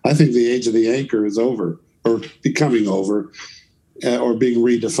just, I think the age of the anchor is over, or becoming over, or being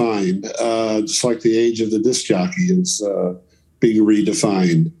redefined, just like the age of the disc jockey is being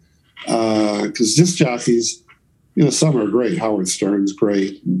redefined. Because disc jockeys, some are great. Howard Stern's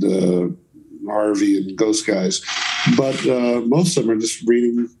great, and Harvey and those guys. But most of them are just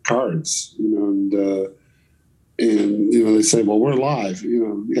reading cards, and they say, well, we're live.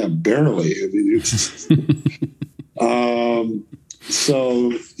 Yeah, barely. I mean, it's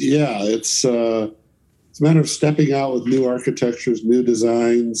so, yeah, it's a matter of stepping out with new architectures, new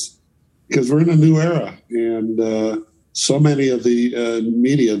designs, because we're in a new era. And so many of the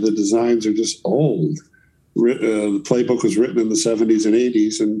media, the designs are just old. The playbook was written in the 70s and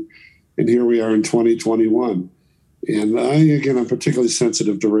 80s, and here we are in 2021. And I'm particularly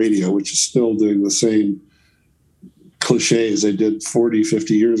sensitive to radio, which is still doing the same cliches they did 40,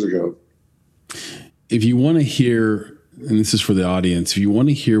 50 years ago. If you want to hear, and this is for the audience, if you want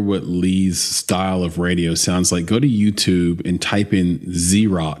to hear what Lee's style of radio sounds like, go to YouTube and type in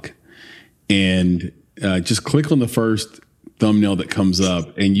Z-Rock and just click on the first thumbnail that comes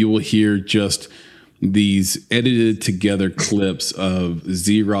up, and you will hear just these edited together clips of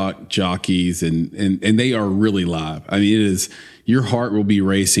Z-Rock jockeys, and they are really live. I mean, it is, your heart will be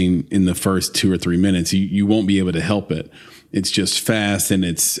racing in the first 2 or 3 minutes. You won't be able to help it. It's just fast, and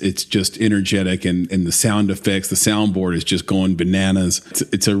it's just energetic, and the sound effects, the soundboard is just going bananas.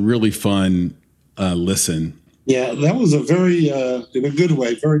 It's a really fun listen. Yeah, that was a very, in a good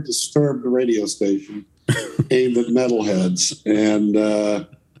way, very disturbed radio station aimed at metalheads. And,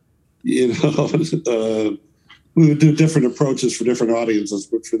 we would do different approaches for different audiences.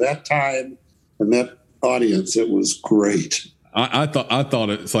 But for that time and that audience, it was great. I thought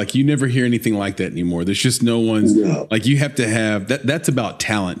it's like you never hear anything like that anymore. There's just no one's like you have to have that. That's about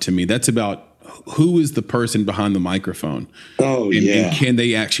talent to me. That's about who is the person behind the microphone. And can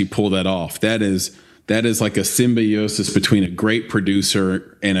they actually pull that off? That is like a symbiosis between a great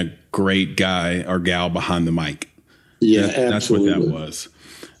producer and a great guy or gal behind the mic. Yeah, that's what that was.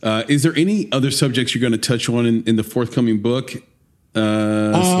 Is there any other subjects you're going to touch on in the forthcoming book,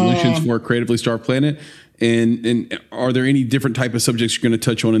 Solutions for a Creatively Starved Planet? And are there any different type of subjects you're going to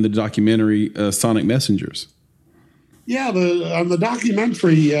touch on in the documentary Sonic Messengers? Yeah, on the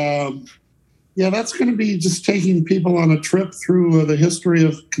documentary, that's going to be just taking people on a trip through the history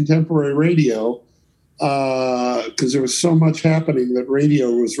of contemporary radio, because there was so much happening that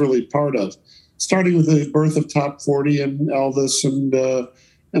radio was really part of, starting with the birth of Top 40 and Elvis and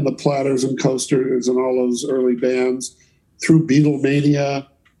the Platters and Coasters and all those early bands, through Beatlemania.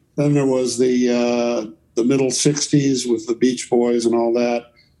 Then there was the middle 60s with the Beach Boys and all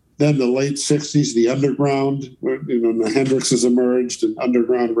that. Then the late 60s, the underground, where, the Hendrixes emerged and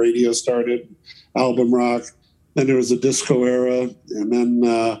underground radio started, album rock. Then there was the disco era. And then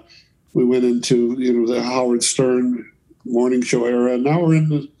we went into, the Howard Stern morning show era. And now we're in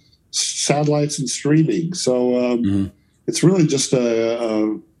the satellites and streaming. So it's really just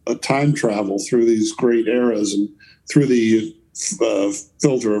a time travel through these great eras and through the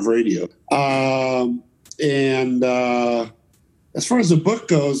filter of radio. And as far as the book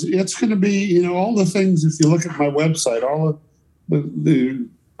goes, it's going to be, all the things, if you look at my website, all of the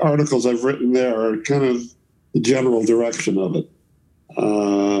articles I've written there are kind of the general direction of it.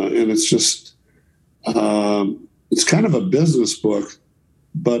 And it's just, it's kind of a business book,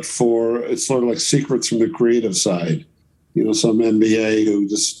 but it's sort of like secrets from the creative side. Some MBA who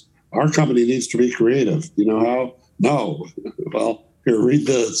our company needs to be creative. You know how? No. Well, here, read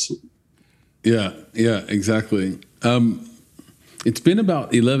this. Yeah, exactly. It's been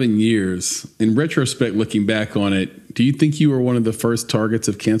about 11 years. In retrospect, looking back on it, do you think you were one of the first targets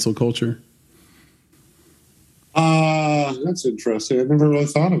of cancel culture? That's interesting. I never really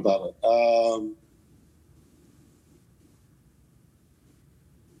thought about it.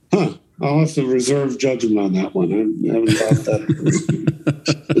 I'll have to reserve judgment on that one. I haven't thought that.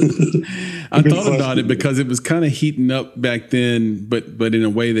 I thought about it because it was kind of heating up back then, but in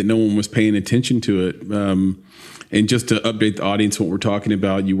a way that no one was paying attention to it. And just to update the audience, what we're talking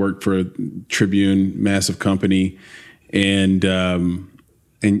about, you worked for a Tribune, massive company, and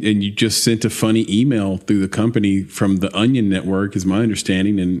you just sent a funny email through the company from the Onion Network, is my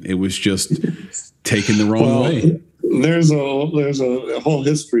understanding, and it was just taken the wrong way. There's a whole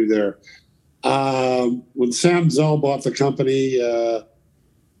history there. When Sam Zell bought the company,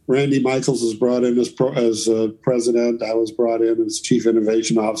 Randy Michaels was brought in as president. I was brought in as chief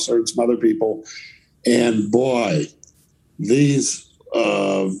innovation officer and some other people. And boy, these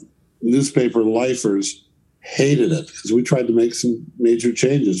newspaper lifers hated it because we tried to make some major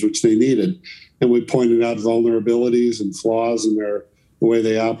changes, which they needed. And we pointed out vulnerabilities and flaws in the way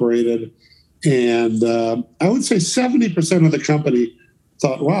they operated. And I would say 70% of the company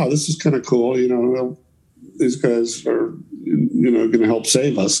thought, wow, this is kind of cool. These guys are, going to help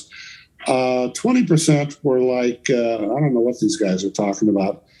save us. 20% were like, I don't know what these guys are talking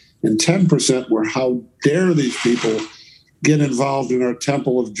about. And 10% were, how dare these people get involved in our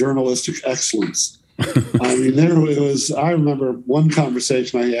temple of journalistic excellence. I mean, I remember one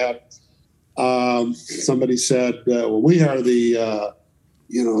conversation I had. Somebody said, well, we are the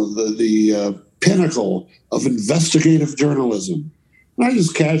pinnacle of investigative journalism. And I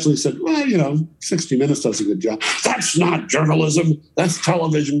just casually said, well, 60 Minutes does a good job. That's not journalism. That's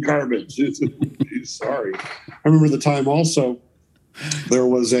television garbage. Sorry. I remember the time also there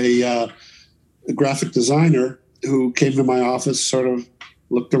was a graphic designer who came to my office, sort of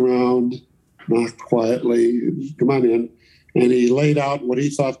looked around, knocked quietly, come on in, and he laid out what he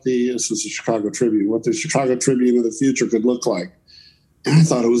thought this was the Chicago Tribune, what the Chicago Tribune of the future could look like. And I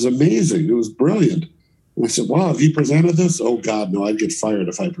thought it was amazing. It was brilliant. And I said, wow, have you presented this? Oh, God, no, I'd get fired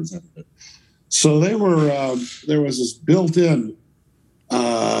if I presented it. So there was this built-in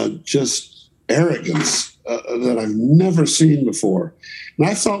just arrogance that I've never seen before. And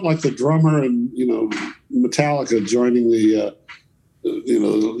I felt like the drummer in, Metallica joining the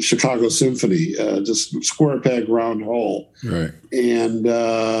Chicago Symphony, just square peg, round hole. Right. And,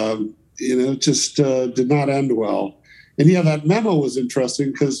 it just did not end well. And yeah, that memo was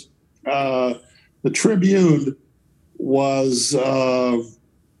interesting because the Tribune was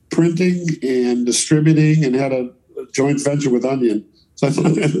printing and distributing and had a joint venture with Onion. So I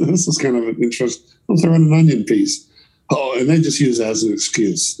thought this is kind of an interest. I'll throw in an Onion piece. Oh, and they just use it as an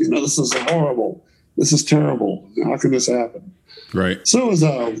excuse. This is horrible. This is terrible. How can this happen? Right. So it was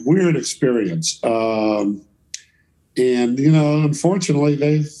a weird experience. And, unfortunately,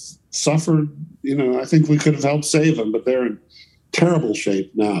 they've suffered. I think we could have helped save them, but they're in terrible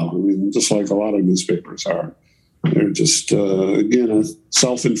shape now. I mean, just like a lot of newspapers are. They're just, again,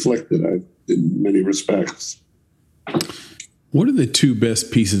 self-inflicted in many respects. What are the two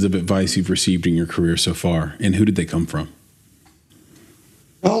best pieces of advice you've received in your career so far, and who did they come from?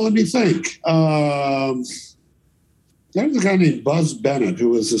 Well, let me think. There's a guy named Buzz Bennett who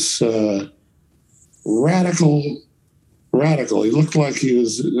was this radical. He looked like he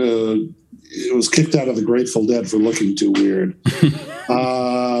was kicked out of the Grateful Dead for looking too weird.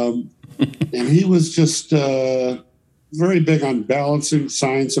 And he was just very big on balancing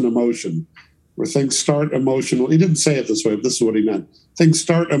science and emotion, where things start emotionally. He didn't say it this way, but this is what he meant. Things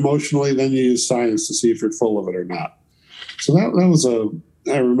start emotionally, then you use science to see if you're full of it or not. So that was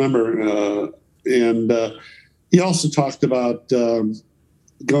I remember. And he also talked about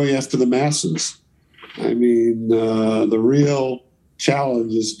going after the masses. I mean, the real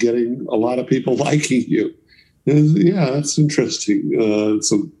challenge is getting a lot of people liking you. And, yeah, that's interesting.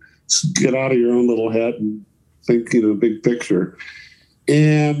 So get out of your own little head and think, big picture.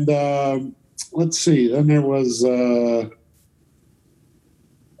 And let's see. Then there was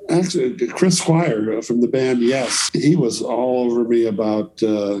actually Chris Squire from the band Yes. He was all over me about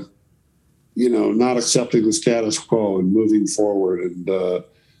not accepting the status quo and moving forward. And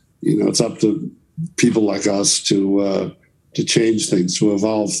it's up to people like us to change things, to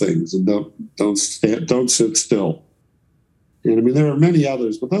evolve things, and don't sit still. And I mean, there are many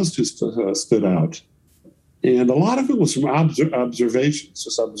others, but those two stood out. And a lot of it was from observations,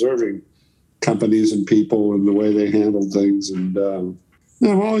 just observing companies and people and the way they handled things. And I'm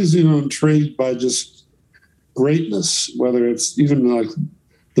always, intrigued by just greatness, whether it's even like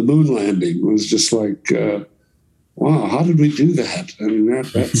the moon landing was just like, wow, how did we do that? I mean,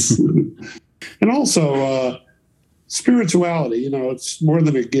 that's... And also spirituality, it's more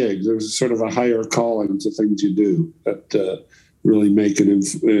than a gig. There's sort of a higher calling to things you do that really make an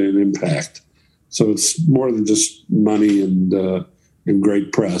impact. So it's more than just money and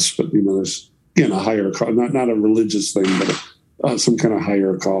great press, but there's again a higher call, not a religious thing, but some kind of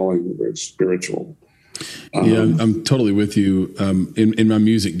higher calling, where it's spiritual. Yeah, I'm totally with you. In my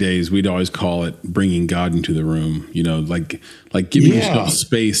music days, we'd always call it bringing God into the room. Like giving yourself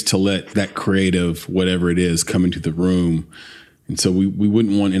space to let that creative whatever it is come into the room. And so we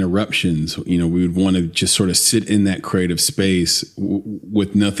wouldn't want interruptions. We would want to just sort of sit in that creative space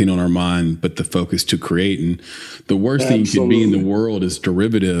with nothing on our mind but the focus to create. And the worst thing you could be in the world is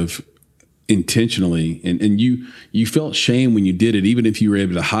derivative intentionally. And you felt shame when you did it, even if you were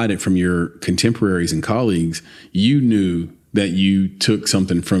able to hide it from your contemporaries and colleagues. You knew that you took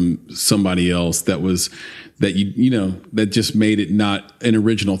something from somebody else that that just made it not an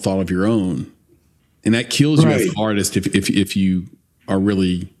original thought of your own. And that kills you as an artist if you are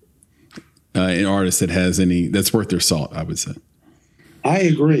really an artist that's worth their salt, I would say. I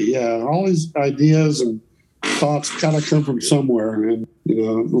agree. Yeah, all these ideas and thoughts gotta come from somewhere, and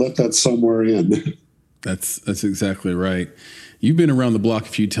let that somewhere in. That's exactly right. You've been around the block a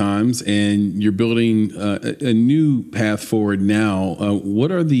few times, and you're building a new path forward now.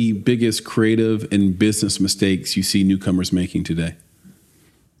 What are the biggest creative and business mistakes you see newcomers making today?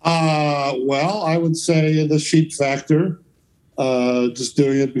 Well, I would say the sheep factor, just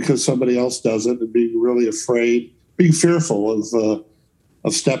doing it because somebody else does it, and being really afraid, being fearful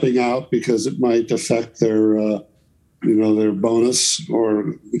of stepping out because it might affect their bonus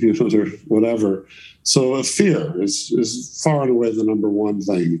or their whatever. So fear is far and away the number one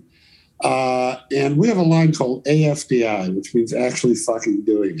thing. And we have a line called AFDI, which means actually fucking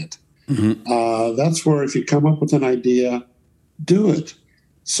doing it. Mm-hmm. That's where if you come up with an idea, do it.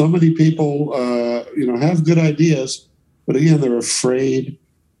 So many people, have good ideas, but again, they're afraid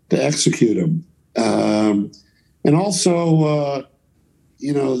to execute them. And also,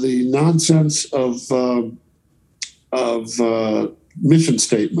 the nonsense of mission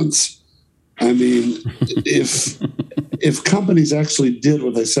statements. I mean, if companies actually did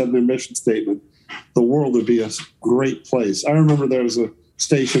what they said in their mission statement, the world would be a great place. I remember there was a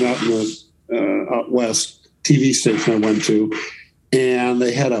station out in the out west, TV station I went to, and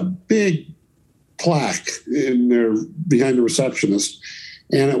they had a big plaque behind the receptionist,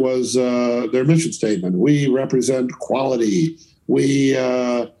 and it was their mission statement. We represent quality. We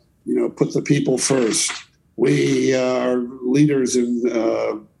put the people first. We are leaders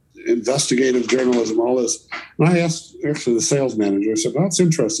in investigative journalism, all this. And I asked actually the sales manager, I said, "That's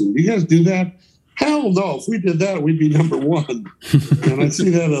interesting. Do you guys do that?" Hell no. If we did that, we'd be number one. And I see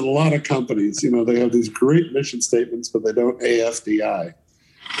that in a lot of companies. They have these great mission statements, but they don't AFDI.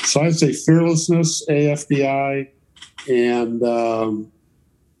 So I'd say fearlessness, AFDI, and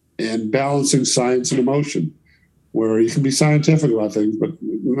balancing science and emotion, where you can be scientific about things, but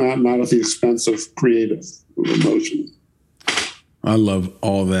not at the expense of creative emotion. I love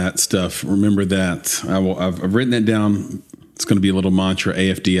all that stuff. Remember that. I've written that down. It's going to be a little mantra,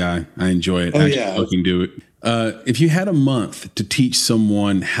 AFDI. I enjoy it. Looking to it. If you had a month to teach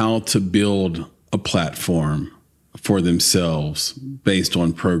someone how to build a platform for themselves based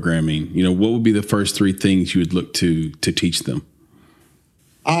on programming, what would be the first 3 things you would look to teach them?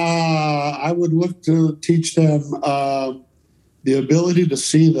 I would look to teach them the ability to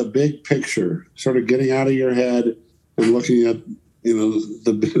see the big picture, sort of getting out of your head and looking at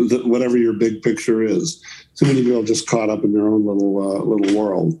the whatever your big picture is. Too many people just caught up in their own little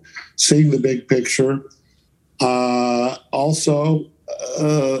world. Seeing the big picture. Also,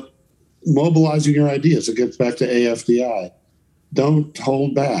 mobilizing your ideas. It gets back to AFDI. Don't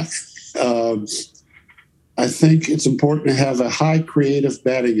hold back. I think it's important to have a high creative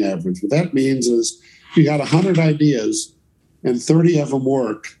batting average. What that means is you got 100 ideas and 30 of them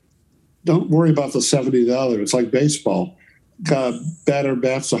work. Don't worry about the 70 the other. It's like baseball. Batter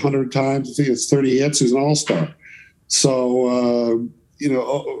bats 100 times. I think it's 30 hits. He's an all-star. So,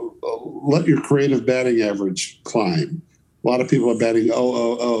 let your creative batting average climb. A lot of people are batting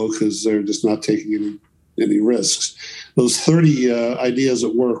because they're just not taking any risks. Those 30 ideas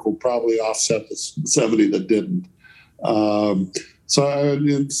at work will probably offset the 70 that didn't. So I would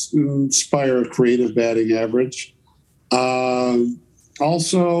inspire a creative batting average.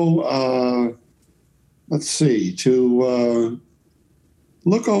 Also, let's see, to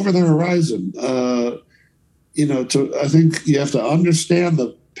look over the horizon. I think you have to understand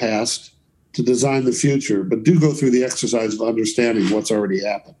the past to design the future, but do go through the exercise of understanding what's already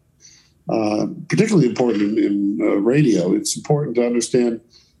happened. Particularly important in radio. It's important to understand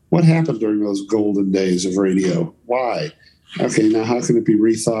what happened during those golden days of radio. Why? Okay, now how can it be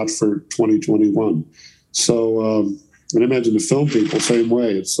rethought for 2021? So, and I imagine the film people, same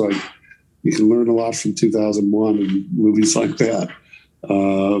way. It's like you can learn a lot from 2001 and movies like that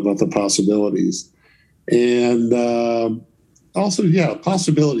about the possibilities. And also,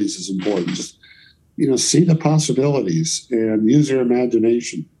 possibilities is important. Just, see the possibilities and use your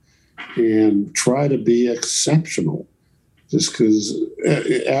imagination and try to be exceptional. Just because,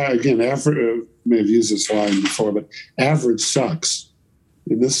 again, I may have used this line before, but average sucks.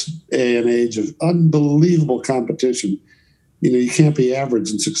 In this day and age of unbelievable competition, you can't be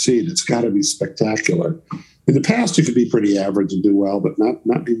average and succeed. It's got to be spectacular. In the past, you could be pretty average and do well, but not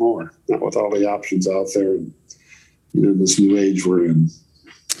anymore. Not with all the options out there and this new age we're in.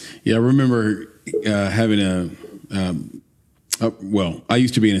 Yeah, I remember having I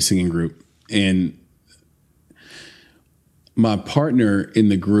used to be in a singing group, and my partner in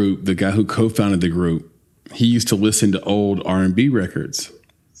the group, the guy who co-founded the group, he used to listen to old R&B records,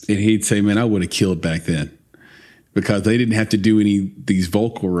 and he'd say, "Man, I would have killed back then," because they didn't have to do these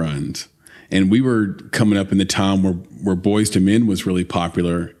vocal runs. And we were coming up in the time where Boyz II Men was really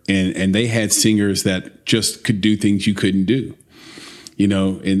popular, and they had singers that just could do things you couldn't do,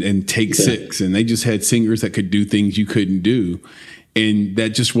 and Take Six. And they just had singers that could do things you couldn't do. And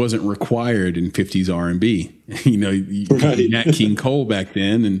that just wasn't required in 50s R&B. Right. Nat King Cole back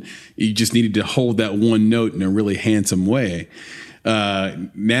then, and you just needed to hold that one note in a really handsome way.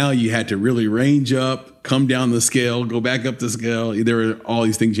 Now you had to really range up, come down the scale, go back up the scale. There were all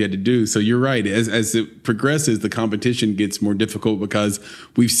these things you had to do. So you're right. As it progresses, the competition gets more difficult because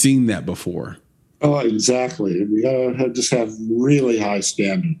we've seen that before. Oh, exactly. We gotta just have really high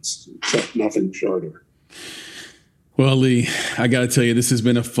standards, except nothing shorter. Well, Lee, I got to tell you, this has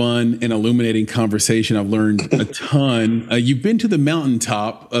been a fun and illuminating conversation. I've learned a ton. You've been to the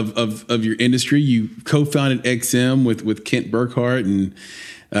mountaintop of your industry. You co-founded XM with Kent Burkhart,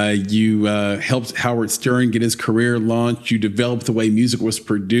 and you helped Howard Stern get his career launched. You developed the way music was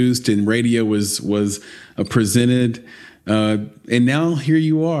produced and radio was presented. And now here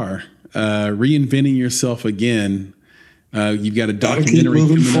you are, reinventing yourself again. You've got a documentary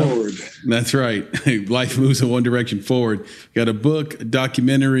moving forward. That's right. Life moves in one direction forward. You got a book, a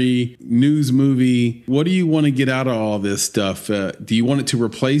documentary, news movie. What do you want to get out of all this stuff? Do you want it to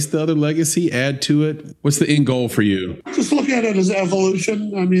replace the other legacy, add to it? What's the end goal for you? Just look at it as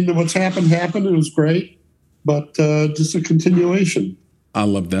evolution. I mean, what's happened. It was great, but just a continuation. I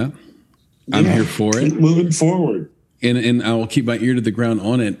love that. I'm here for it. Keep moving forward. And I will keep my ear to the ground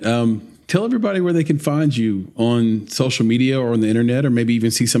on it. Tell everybody where they can find you on social media or on the internet, or maybe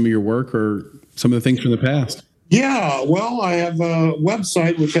even see some of your work or some of the things from the past. Yeah, well, I have a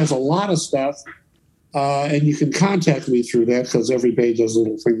website which has a lot of stuff, and you can contact me through that because every page has a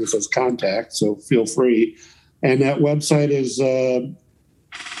little thing that says contact, so feel free. And that website is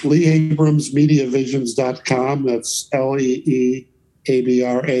LeeAbramsMediaVisions.com. That's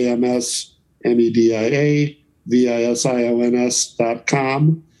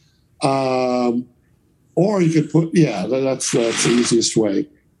LeeAbramsMediaVisions.com. Or you could put, that's the easiest way.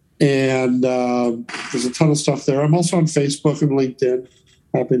 And there's a ton of stuff there. I'm also on Facebook and LinkedIn.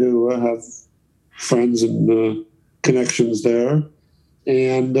 Happy to have friends and connections there.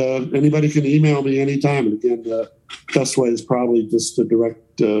 And anybody can email me anytime. And again, the best way is probably just to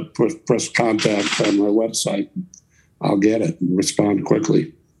direct press contact on my website. I'll get it and respond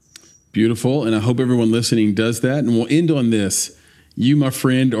quickly. Beautiful. And I hope everyone listening does that. And we'll end on this. You, my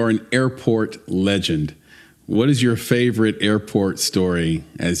friend, are an airport legend. What is your favorite airport story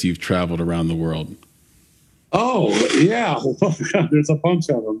as you've traveled around the world? Oh, yeah. There's a bunch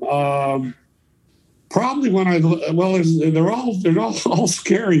of them. Probably they're all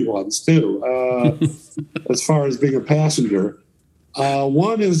scary ones too, as far as being a passenger.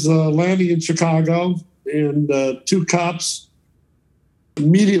 One is landing in Chicago, and two cops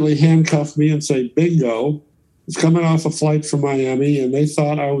immediately handcuffed me and say, bingo. I was coming off a flight from Miami, and they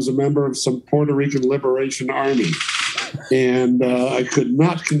thought I was a member of some Puerto Rican Liberation Army. And I could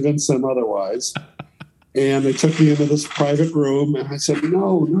not convince them otherwise. And they took me into this private room, and I said,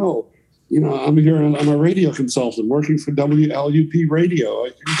 no. I'm here. I'm a radio consultant working for WLUP Radio. I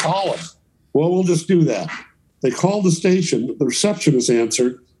can call them. Well, we'll just do that. They called the station. The receptionist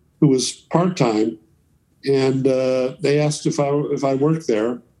answered, who was part-time, and they asked if I worked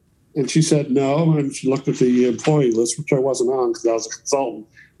there. And she said no, and she looked at the employee list, which I wasn't on because I was a consultant.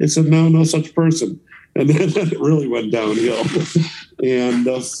 They said, no such person. And then it really went downhill. And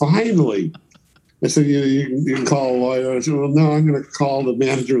finally, I said, you can call a lawyer. I said, well, no, I'm going to call the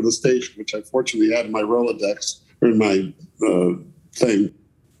manager of the station, which I fortunately had in my Rolodex, or in my thing.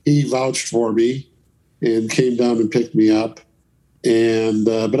 He vouched for me and came down and picked me up. And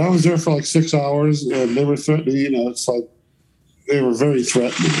but I was there for like 6 hours, and they were threatening, it's like they were very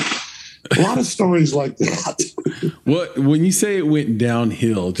threatening. A lot of stories like that. When you say it went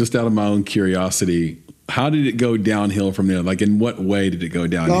downhill, just out of my own curiosity, how did it go downhill from there? Like, in what way did it go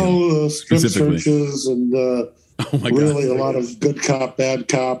downhill? Strip searches and really a lot of good cop, bad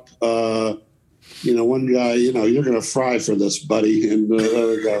cop. One guy, you're going to fry for this, buddy. And the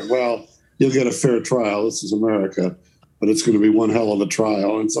other guy, well, you'll get a fair trial. This is America. But it's going to be one hell of a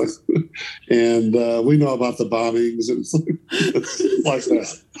trial. And it's like, and we know about the bombings and it's like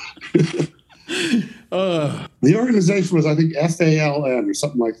that. The organization was, I think, FALN or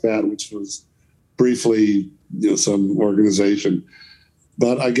something like that, which was briefly, some organization.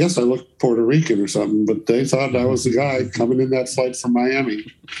 But I guess I looked Puerto Rican or something. But they thought I was the guy coming in that flight from Miami,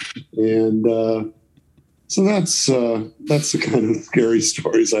 and so that's the kind of scary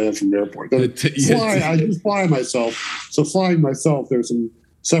stories I have from the airport. I just fly myself. So flying myself, there's some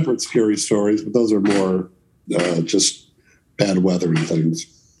separate scary stories, but those are more just bad weather and things.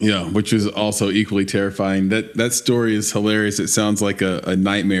 Yeah, which is also equally terrifying. That story is hilarious. It sounds like a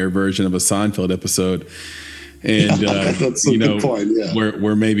nightmare version of a Seinfeld episode. And that's a good point. Yeah.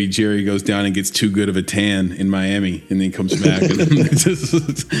 where maybe Jerry goes down and gets too good of a tan in Miami, and then comes back, and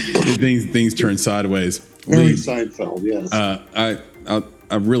things turn sideways. Very Seinfeld, yes. I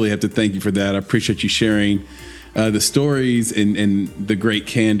really have to thank you for that. I appreciate you sharing the stories and the great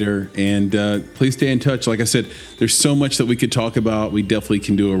candor. And please stay in touch. Like I said, there's so much that we could talk about. We definitely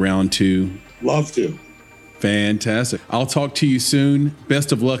can do a round two. Love to. Fantastic. I'll talk to you soon.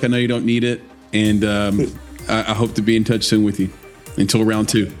 Best of luck. I know you don't need it. And I hope to be in touch soon with you. Until round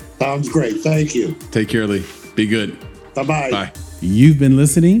two. Sounds great. Thank you. Take care, Lee. Be good. Bye-bye. Bye. You've been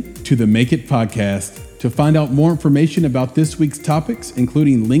listening to the Make It Podcast. To find out more information about this week's topics,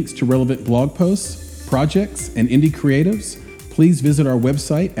 including links to relevant blog posts, projects, and indie creatives, please visit our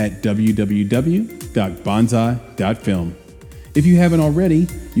website at www.bonsai.film. If you haven't already,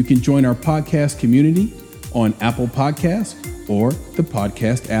 you can join our podcast community on Apple Podcasts or the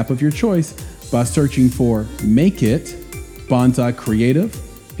podcast app of your choice by searching for Make It Bonsai Creative,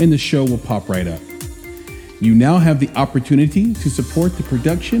 and the show will pop right up. You now have the opportunity to support the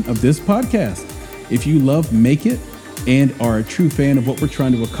production of this podcast. If you love Make It and are a true fan of what we're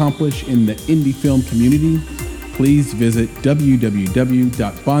trying to accomplish in the indie film community, please visit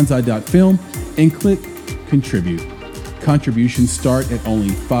www.bonsai.film and click Contribute. Contributions start at only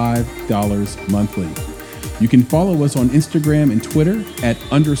 $5 monthly. You can follow us on Instagram and Twitter at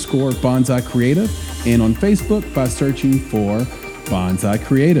 _Bonsai Creative and on Facebook by searching for Bonsai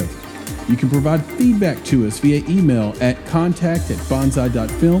Creative. You can provide feedback to us via email at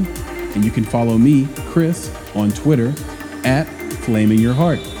contact@bonsai.film, and you can follow me, Chris, on Twitter at Flaming Your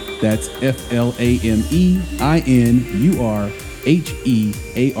Heart. That's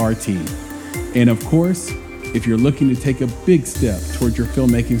FLAMEINURHEART. And of course, if you're looking to take a big step towards your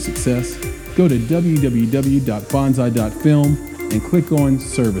filmmaking success, go to www.bonsai.film and click on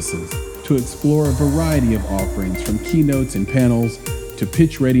Services to explore a variety of offerings from keynotes and panels to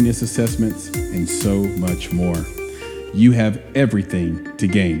pitch readiness assessments and so much more. You have everything to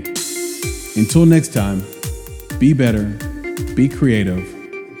gain. Until next time, be better, be creative,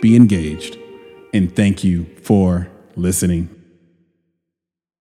 be engaged, and thank you for listening.